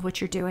just love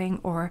what you're doing,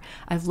 or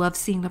I've loved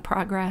seeing the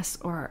progress,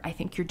 or I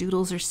think your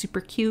doodles are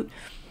super cute.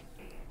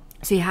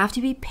 So you have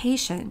to be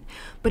patient,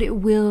 but it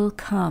will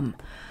come.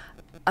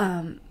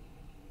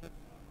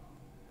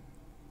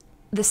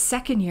 The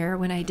second year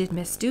when I did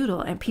Miss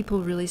Doodle and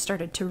people really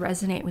started to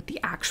resonate with the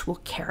actual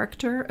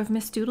character of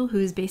Miss Doodle, who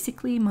is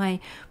basically my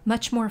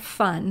much more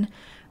fun,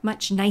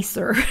 much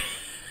nicer,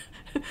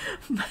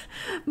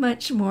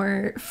 much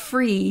more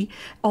free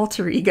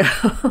alter ego,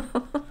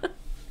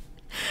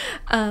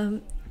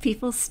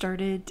 people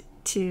started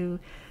to,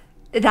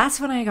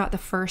 that's when I got the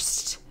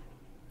first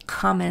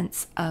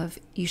comments of,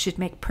 you should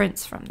make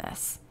prints from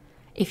this.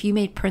 If you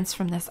made prints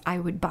from this, I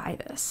would buy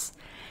this.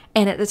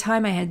 And at the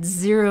time, I had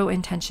zero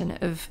intention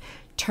of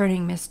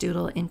turning Miss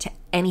Doodle into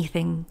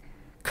anything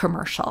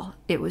commercial.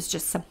 It was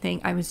just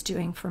something I was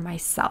doing for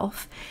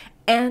myself,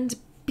 and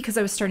because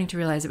I was starting to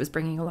realize it was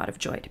bringing a lot of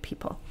joy to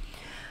people.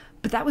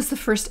 But that was the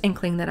first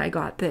inkling that I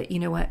got that, you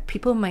know what,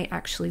 people might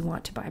actually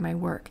want to buy my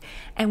work.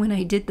 And when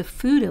I did the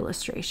food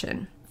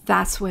illustration,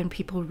 that's when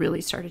people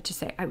really started to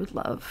say, I would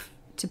love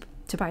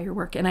to buy your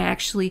work. And I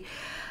actually,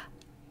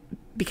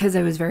 because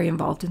I was very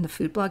involved in the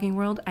food blogging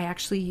world, I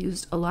actually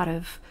used a lot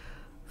of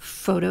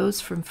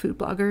photos from food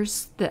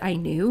bloggers that I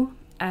knew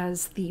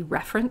as the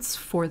reference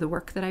for the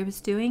work that I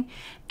was doing.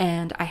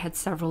 And I had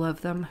several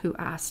of them who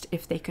asked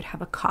if they could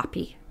have a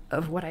copy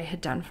of what I had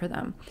done for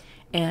them.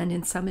 And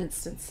in some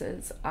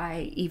instances,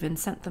 I even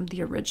sent them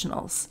the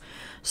originals.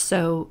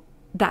 So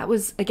that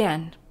was,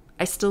 again,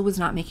 I still was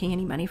not making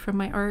any money from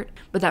my art,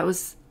 but I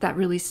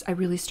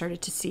really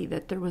started to see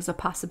that there was a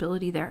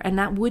possibility there. And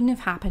that wouldn't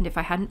have happened if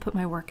I hadn't put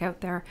my work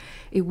out there.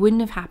 It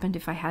wouldn't have happened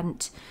if I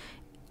hadn't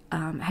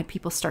had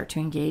people start to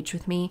engage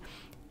with me.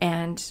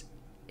 And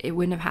it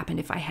wouldn't have happened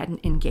if I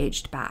hadn't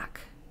engaged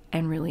back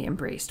and really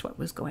embraced what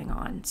was going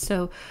on.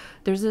 So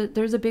there's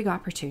a big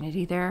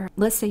opportunity there.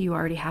 Let's say you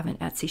already have an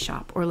Etsy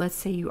shop, or let's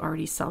say you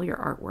already sell your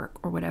artwork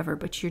or whatever,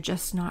 but you're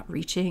just not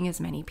reaching as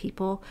many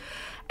people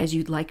as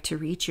you'd like to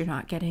reach. You're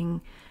not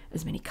getting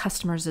as many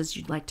customers as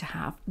you'd like to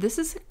have. This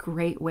is a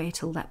great way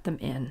to let them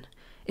in.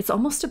 It's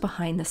almost a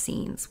behind the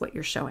scenes what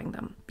you're showing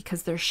them,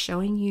 because you're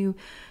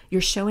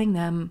showing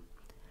them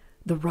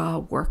the raw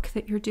work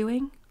that you're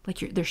doing. Like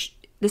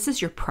this is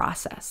your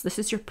process. This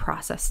is your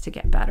process to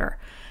get better.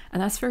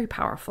 And that's very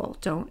powerful.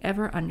 Don't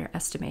ever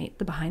underestimate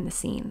the behind the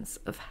scenes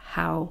of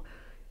how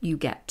you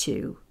get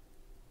to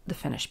the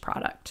finished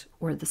product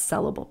or the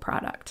sellable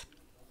product.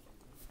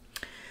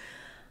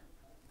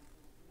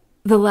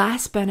 The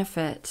last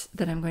benefit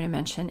that I'm going to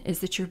mention is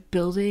that you're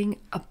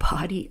building a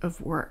body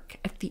of work.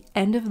 At the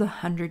end of the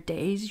 100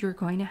 days, you're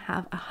going to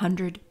have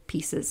 100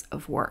 pieces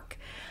of work.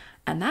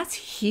 And that's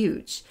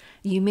huge.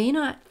 You may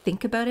not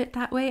think about it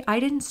that way.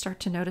 I didn't start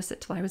to notice it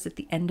till I was at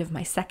the end of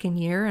my second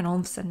year, and all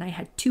of a sudden I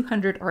had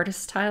 200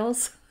 artist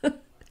tiles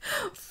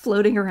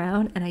floating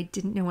around, and I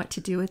didn't know what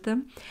to do with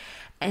them.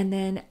 And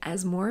then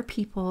as more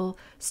people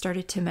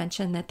started to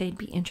mention that they'd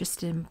be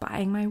interested in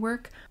buying my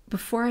work,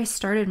 before I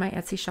started my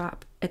Etsy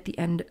shop at the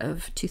end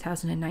of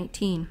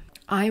 2019,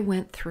 I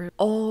went through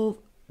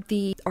all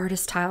the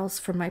artist tiles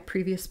from my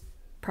previous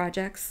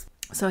projects.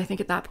 So I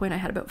think at that point I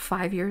had about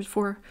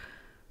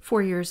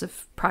 4 years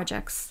of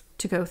projects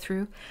to go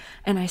through,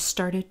 and I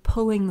started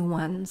pulling the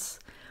ones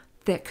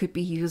that could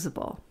be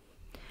usable.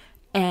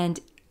 And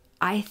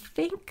I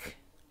think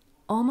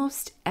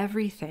almost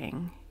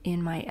everything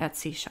in my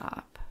Etsy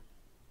shop,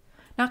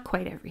 not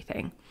quite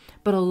everything,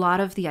 but a lot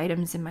of the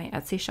items in my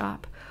Etsy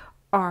shop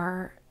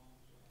are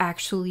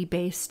actually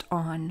based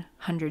on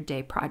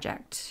 100-day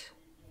project,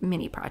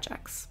 mini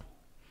projects.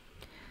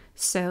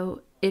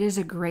 So it is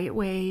a great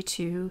way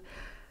to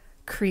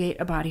create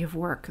a body of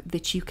work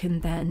that you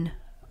can then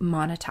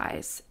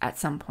monetize at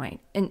some point.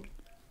 And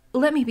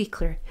let me be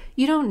clear,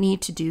 you don't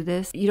need to do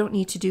this. You don't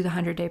need to do the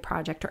 100-day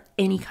project or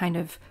any kind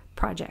of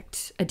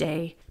project a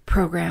day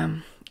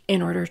program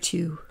in order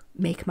to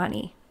make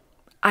money.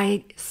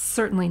 I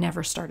certainly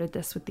never started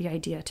this with the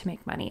idea to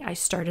make money. I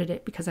started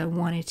it because I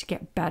wanted to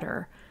get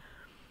better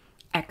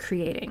at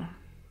creating.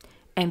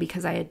 And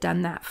because I had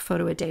done that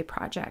photo a day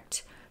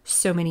project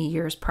so many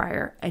years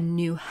prior and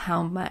knew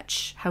how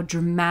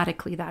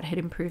dramatically that had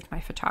improved my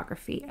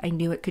photography. I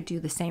knew it could do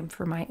the same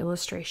for my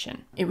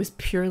illustration. It was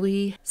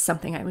purely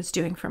something I was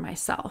doing for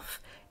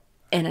myself.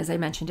 And as I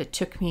mentioned, it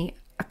took me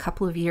a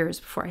couple of years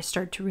before I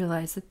started to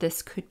realize that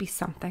this could be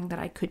something that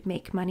I could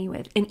make money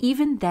with. And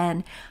even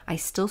then, I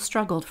still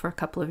struggled for a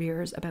couple of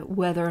years about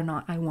whether or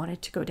not I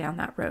wanted to go down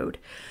that road.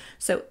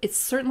 So it's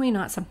certainly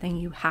not something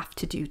you have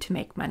to do to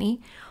make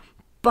money,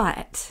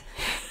 but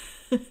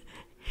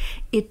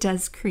it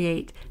does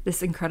create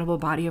this incredible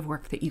body of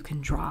work that you can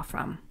draw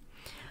from.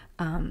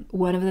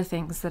 One of the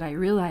things that I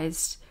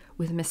realized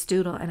with Miss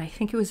Doodle, and I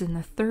think it was in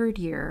the third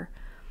year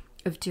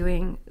of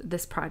doing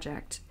this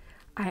project,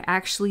 I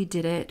actually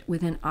did it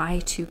with an eye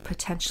to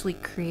potentially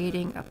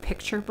creating a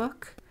picture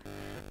book.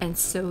 And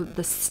so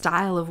the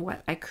style of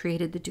what I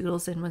created the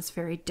doodles in was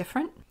very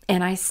different.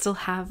 And I still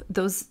have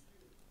those.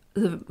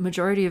 The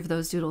majority of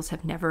those doodles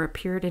have never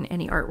appeared in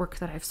any artwork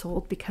that I've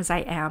sold because I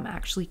am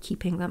actually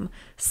keeping them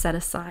set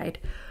aside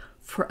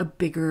for a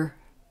bigger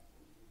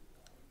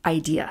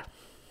idea.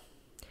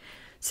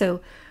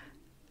 So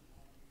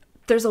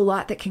there's a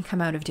lot that can come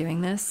out of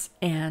doing this,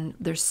 and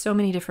there's so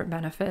many different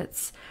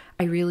benefits.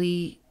 I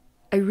really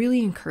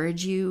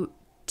encourage you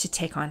to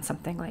take on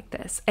something like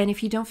this. And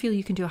if you don't feel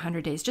you can do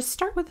 100 days, just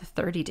start with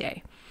a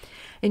 30-day.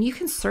 And you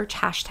can search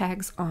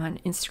hashtags on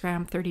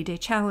Instagram, 30-day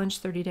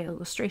challenge, 30-day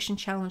illustration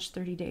challenge,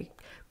 30-day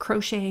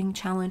crocheting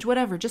challenge,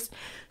 whatever. Just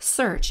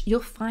search.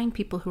 You'll find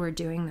people who are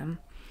doing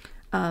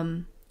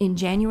them. In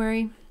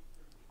January,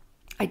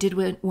 I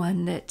did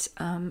one that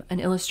an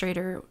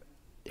illustrator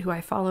who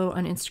I follow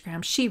on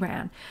Instagram, she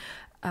ran.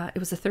 It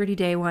was a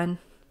 30-day one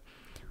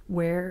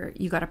where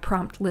you got a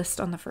prompt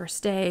list on the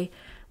first day,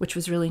 which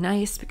was really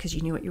nice because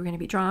you knew what you were going to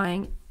be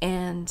drawing,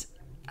 and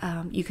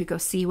you could go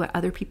see what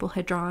other people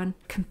had drawn,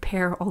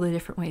 compare all the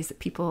different ways that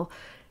people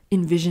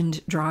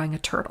envisioned drawing a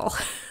turtle.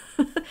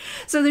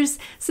 So there's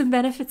some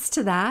benefits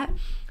to that,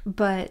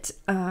 but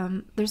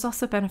there's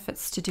also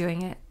benefits to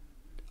doing it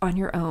on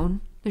your own.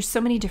 There's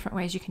so many different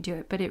ways you can do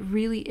it, but it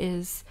really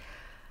is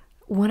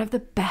one of the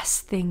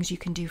best things you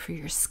can do for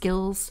your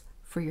skills,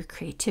 for your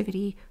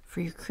creativity, for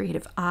your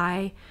creative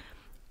eye,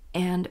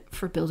 and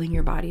for building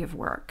your body of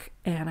work.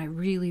 And I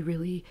really,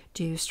 really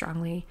do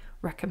strongly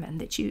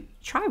recommend that you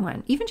try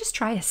one, even just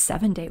try a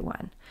 7-day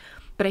one.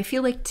 But I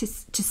feel like to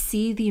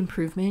see the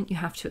improvement, you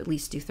have to at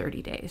least do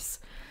 30 days.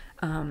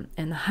 And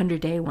the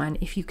 100-day one,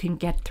 if you can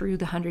get through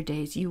the 100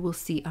 days, you will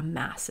see a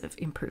massive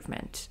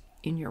improvement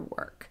in your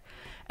work.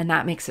 And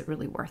that makes it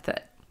really worth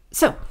it.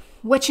 So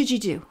what should you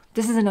do?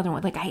 This is another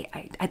one. Like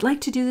I'd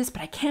like to do this,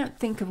 but I can't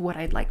think of what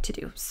I'd like to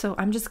do. So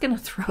I'm just going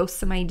to throw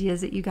some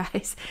ideas at you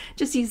guys.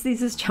 Just use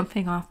these as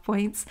jumping off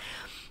points.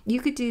 You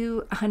could do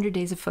 100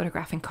 days of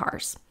photographing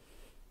cars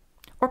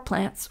or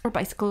plants or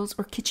bicycles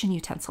or kitchen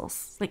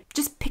utensils. Like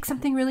just pick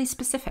something really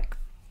specific.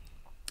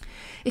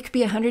 It could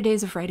be 100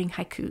 days of writing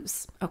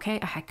haikus, okay?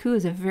 A haiku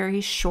is a very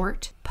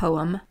short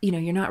poem. You know,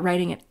 you're not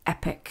writing an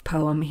epic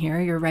poem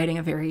here. You're writing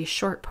a very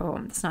short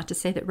poem. It's not to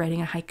say that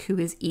writing a haiku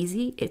is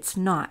easy. It's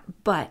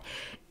not, but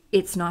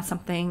it's not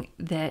something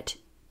that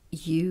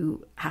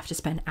you have to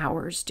spend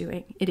hours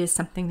doing. It is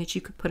something that you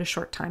could put a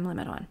short time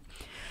limit on.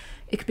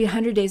 It could be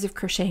 100 days of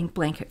crocheting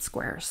blanket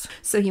squares.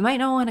 So you might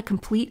not want to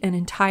complete an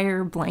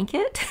entire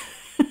blanket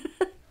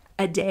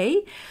a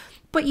day,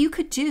 but you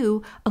could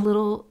do a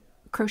little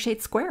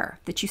crocheted square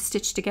that you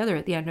stitch together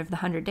at the end of the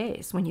 100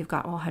 days. When you've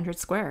got all 100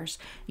 squares,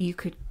 you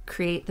could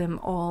create them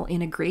all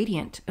in a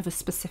gradient of a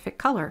specific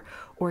color,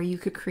 or you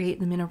could create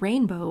them in a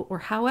rainbow, or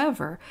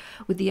however,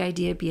 with the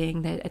idea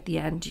being that at the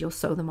end you'll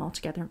sew them all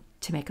together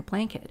to make a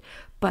blanket.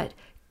 But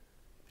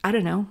I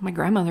don't know, my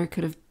grandmother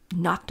could have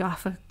knocked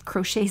off a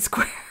crochet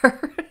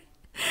square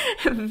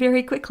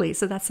very quickly.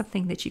 So that's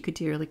something that you could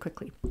do really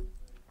quickly.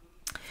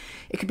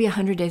 It could be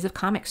 100 days of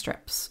comic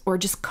strips, or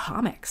just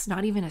comics,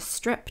 not even a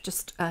strip,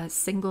 just a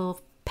single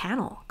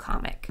panel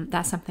comic.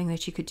 That's something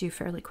that you could do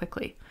fairly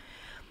quickly.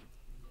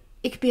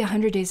 It could be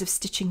 100 days of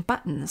stitching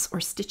buttons or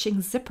stitching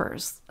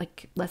zippers.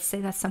 Like, let's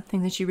say that's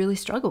something that you really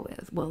struggle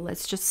with. Well,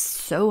 let's just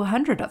sew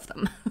 100 of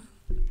them.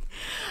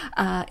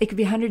 It could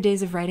be 100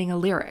 days of writing a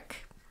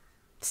lyric.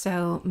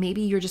 So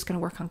maybe you're just going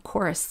to work on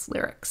chorus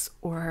lyrics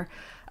or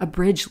a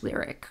bridge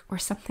lyric or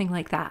something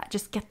like that.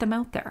 Just get them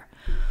out there.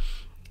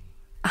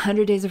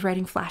 100 days of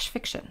writing flash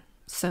fiction.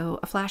 So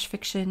a flash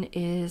fiction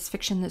is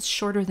fiction that's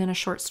shorter than a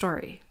short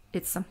story.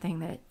 It's something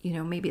that, you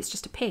know, maybe it's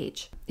just a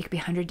page. It could be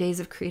 100 days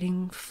of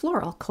creating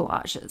floral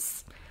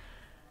collages.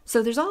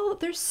 So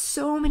there's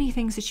so many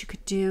things that you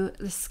could do.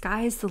 The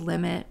sky's the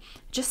limit.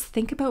 Just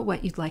think about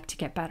what you'd like to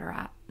get better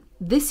at.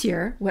 This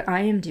year, what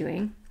I am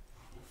doing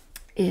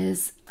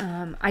is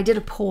I did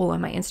a poll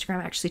on my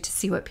Instagram actually to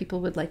see what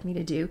people would like me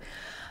to do.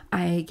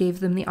 I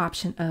gave them the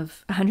option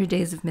of 100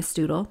 days of Miss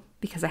Doodle,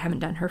 because I haven't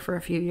done her for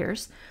a few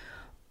years,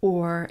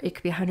 or it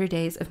could be 100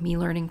 days of me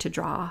learning to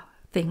draw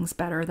things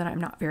better that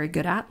I'm not very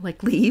good at,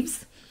 like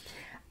leaves,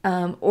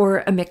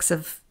 or a mix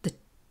of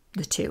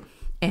the two.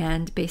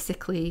 And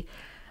basically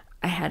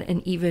I had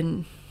an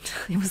even,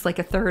 it was like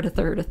a third,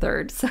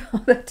 so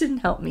that didn't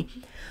help me.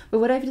 But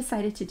what I've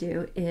decided to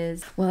do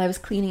is, while I was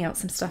cleaning out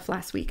some stuff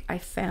last week, I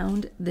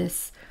found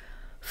this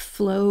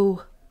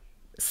Flow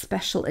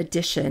special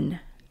edition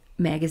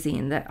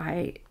magazine that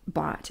I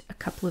bought a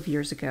couple of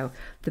years ago,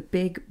 the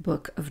Big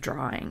Book of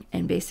Drawing.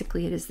 And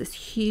basically it is this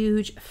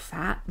huge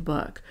fat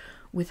book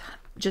with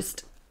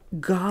just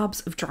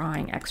gobs of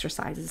drawing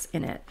exercises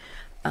in it.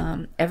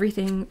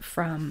 Everything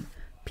from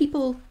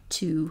people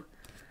to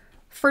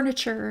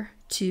furniture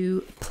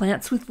to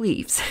plants with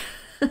leaves.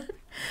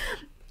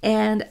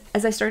 And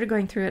as I started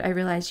going through it, I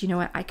realized, you know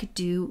what, I could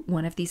do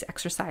one of these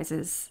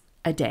exercises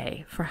a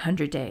day for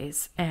 100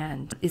 days,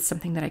 and it's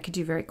something that I could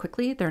do very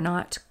quickly. They're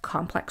not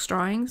complex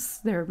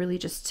drawings. They're really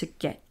just to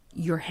get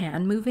your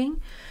hand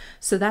moving.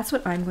 So that's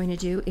what I'm going to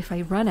do. If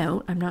I run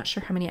out, I'm not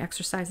sure how many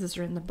exercises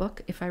are in the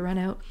book. If I run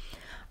out,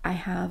 I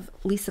have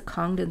Lisa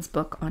Congdon's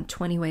book on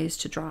 20 ways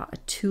to draw a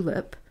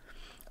tulip,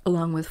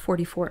 along with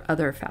 44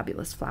 other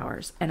fabulous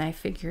flowers. And I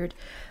figured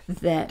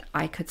that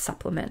I could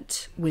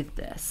supplement with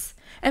this.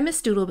 And Miss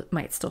Doodle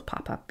might still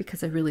pop up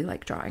because I really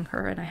like drawing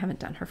her and I haven't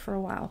done her for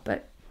a while,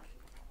 but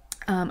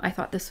I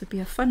thought this would be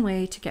a fun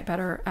way to get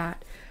better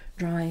at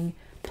drawing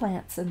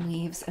plants and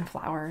leaves and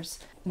flowers,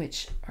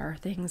 which are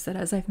things that,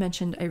 as I've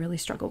mentioned, I really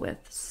struggle with.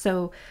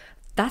 So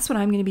that's what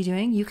I'm going to be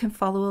doing. You can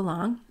follow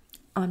along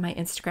on my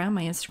Instagram.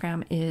 My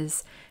Instagram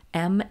is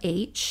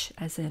MH,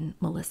 as in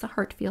Melissa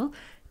Hartfiel,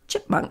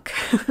 Chipmunk,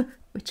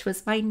 which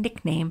was my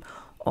nickname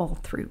all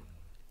through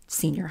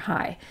senior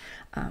high,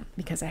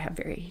 because I have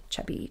very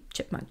chubby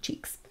chipmunk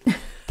cheeks.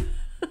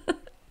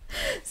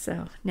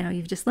 So now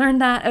you've just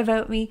learned that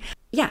about me.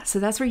 yeah, so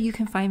that's where you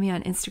can find me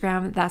on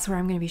Instagram. That's where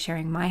I'm going to be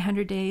sharing my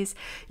 100 days.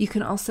 You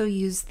can also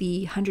use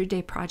the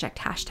 100-day project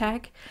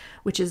hashtag,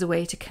 which is a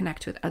way to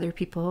connect with other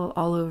people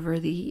all over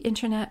the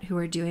internet who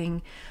are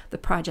doing the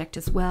project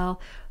as well.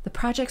 The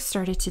project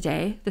started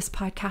today. This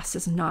podcast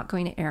is not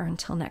going to air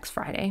until next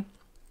Friday.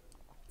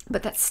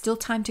 But that's still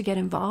time to get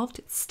involved.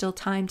 It's still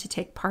time to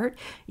take part.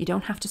 You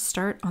don't have to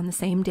start on the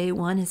same day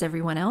one as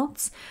everyone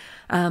else.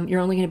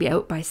 You're only going to be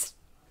out by,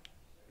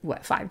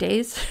 5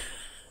 days?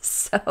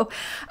 So,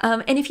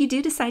 and if you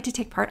do decide to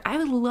take part, I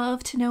would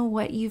love to know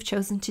what you've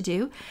chosen to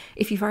do.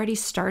 If you've already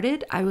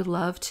started, I would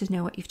love to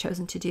know what you've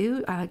chosen to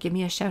do. Give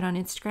me a shout on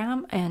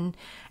Instagram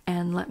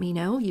and let me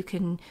know. You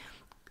can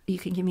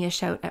give me a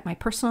shout at my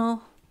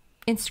personal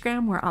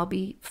Instagram where I'll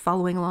be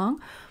following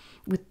along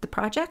with the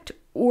project,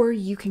 or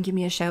you can give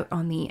me a shout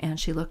on the And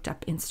She Looked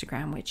Up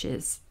Instagram, which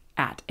is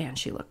at And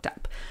She Looked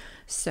Up.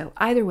 So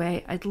either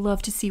way, I'd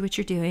love to see what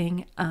you're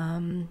doing.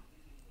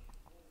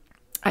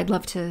 I'd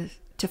love to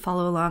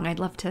follow along. I'd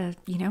love to,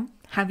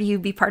 have you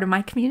be part of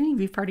my community,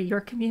 be part of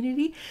your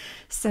community.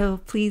 So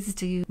please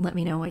do let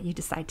me know what you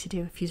decide to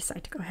do if you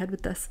decide to go ahead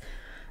with this.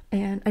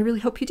 And I really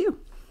hope you do.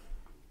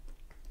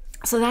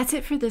 So that's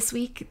it for this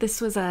week.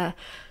 This was a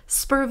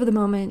spur of the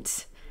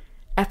moment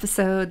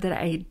episode that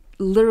I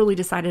literally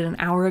decided an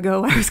hour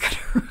ago I was going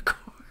to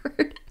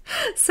record.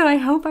 So I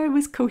hope I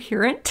was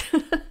coherent.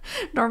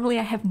 Normally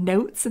I have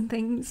notes and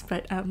things,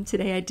 but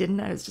today I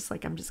didn't. I was just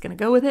like, I'm just going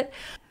to go with it.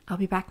 I'll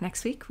be back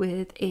next week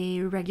with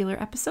a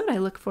regular episode. I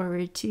look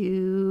forward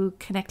to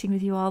connecting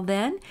with you all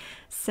then.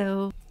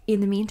 So in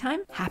the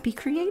meantime, happy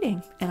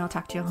creating, and I'll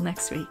talk to you all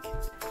next week.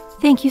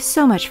 Thank you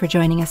so much for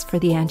joining us for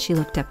the And She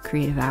Looked Up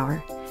Creative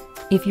Hour.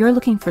 If you're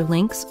looking for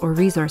links or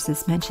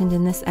resources mentioned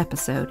in this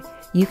episode,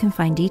 you can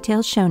find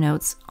detailed show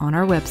notes on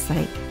our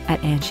website at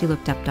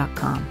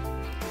andshелookedup.com.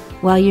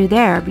 While you're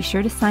there, be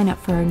sure to sign up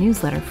for our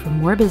newsletter for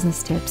more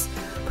business tips,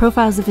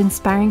 profiles of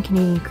inspiring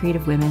Canadian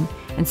creative women,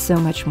 and so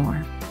much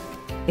more.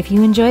 If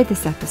you enjoyed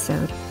this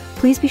episode,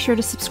 please be sure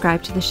to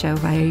subscribe to the show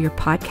via your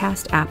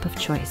podcast app of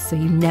choice so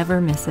you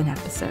never miss an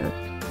episode.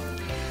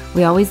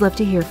 We always love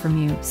to hear from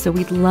you, so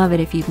we'd love it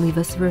if you'd leave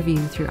us a review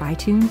through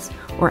iTunes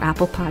or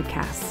Apple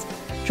Podcasts.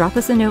 Drop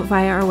us a note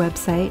via our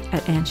website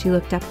at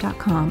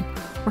andshелookedup.com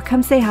or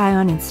come say hi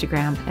on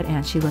Instagram at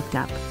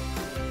andshелookedup.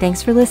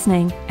 Thanks for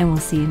listening, and we'll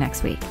see you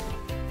next week.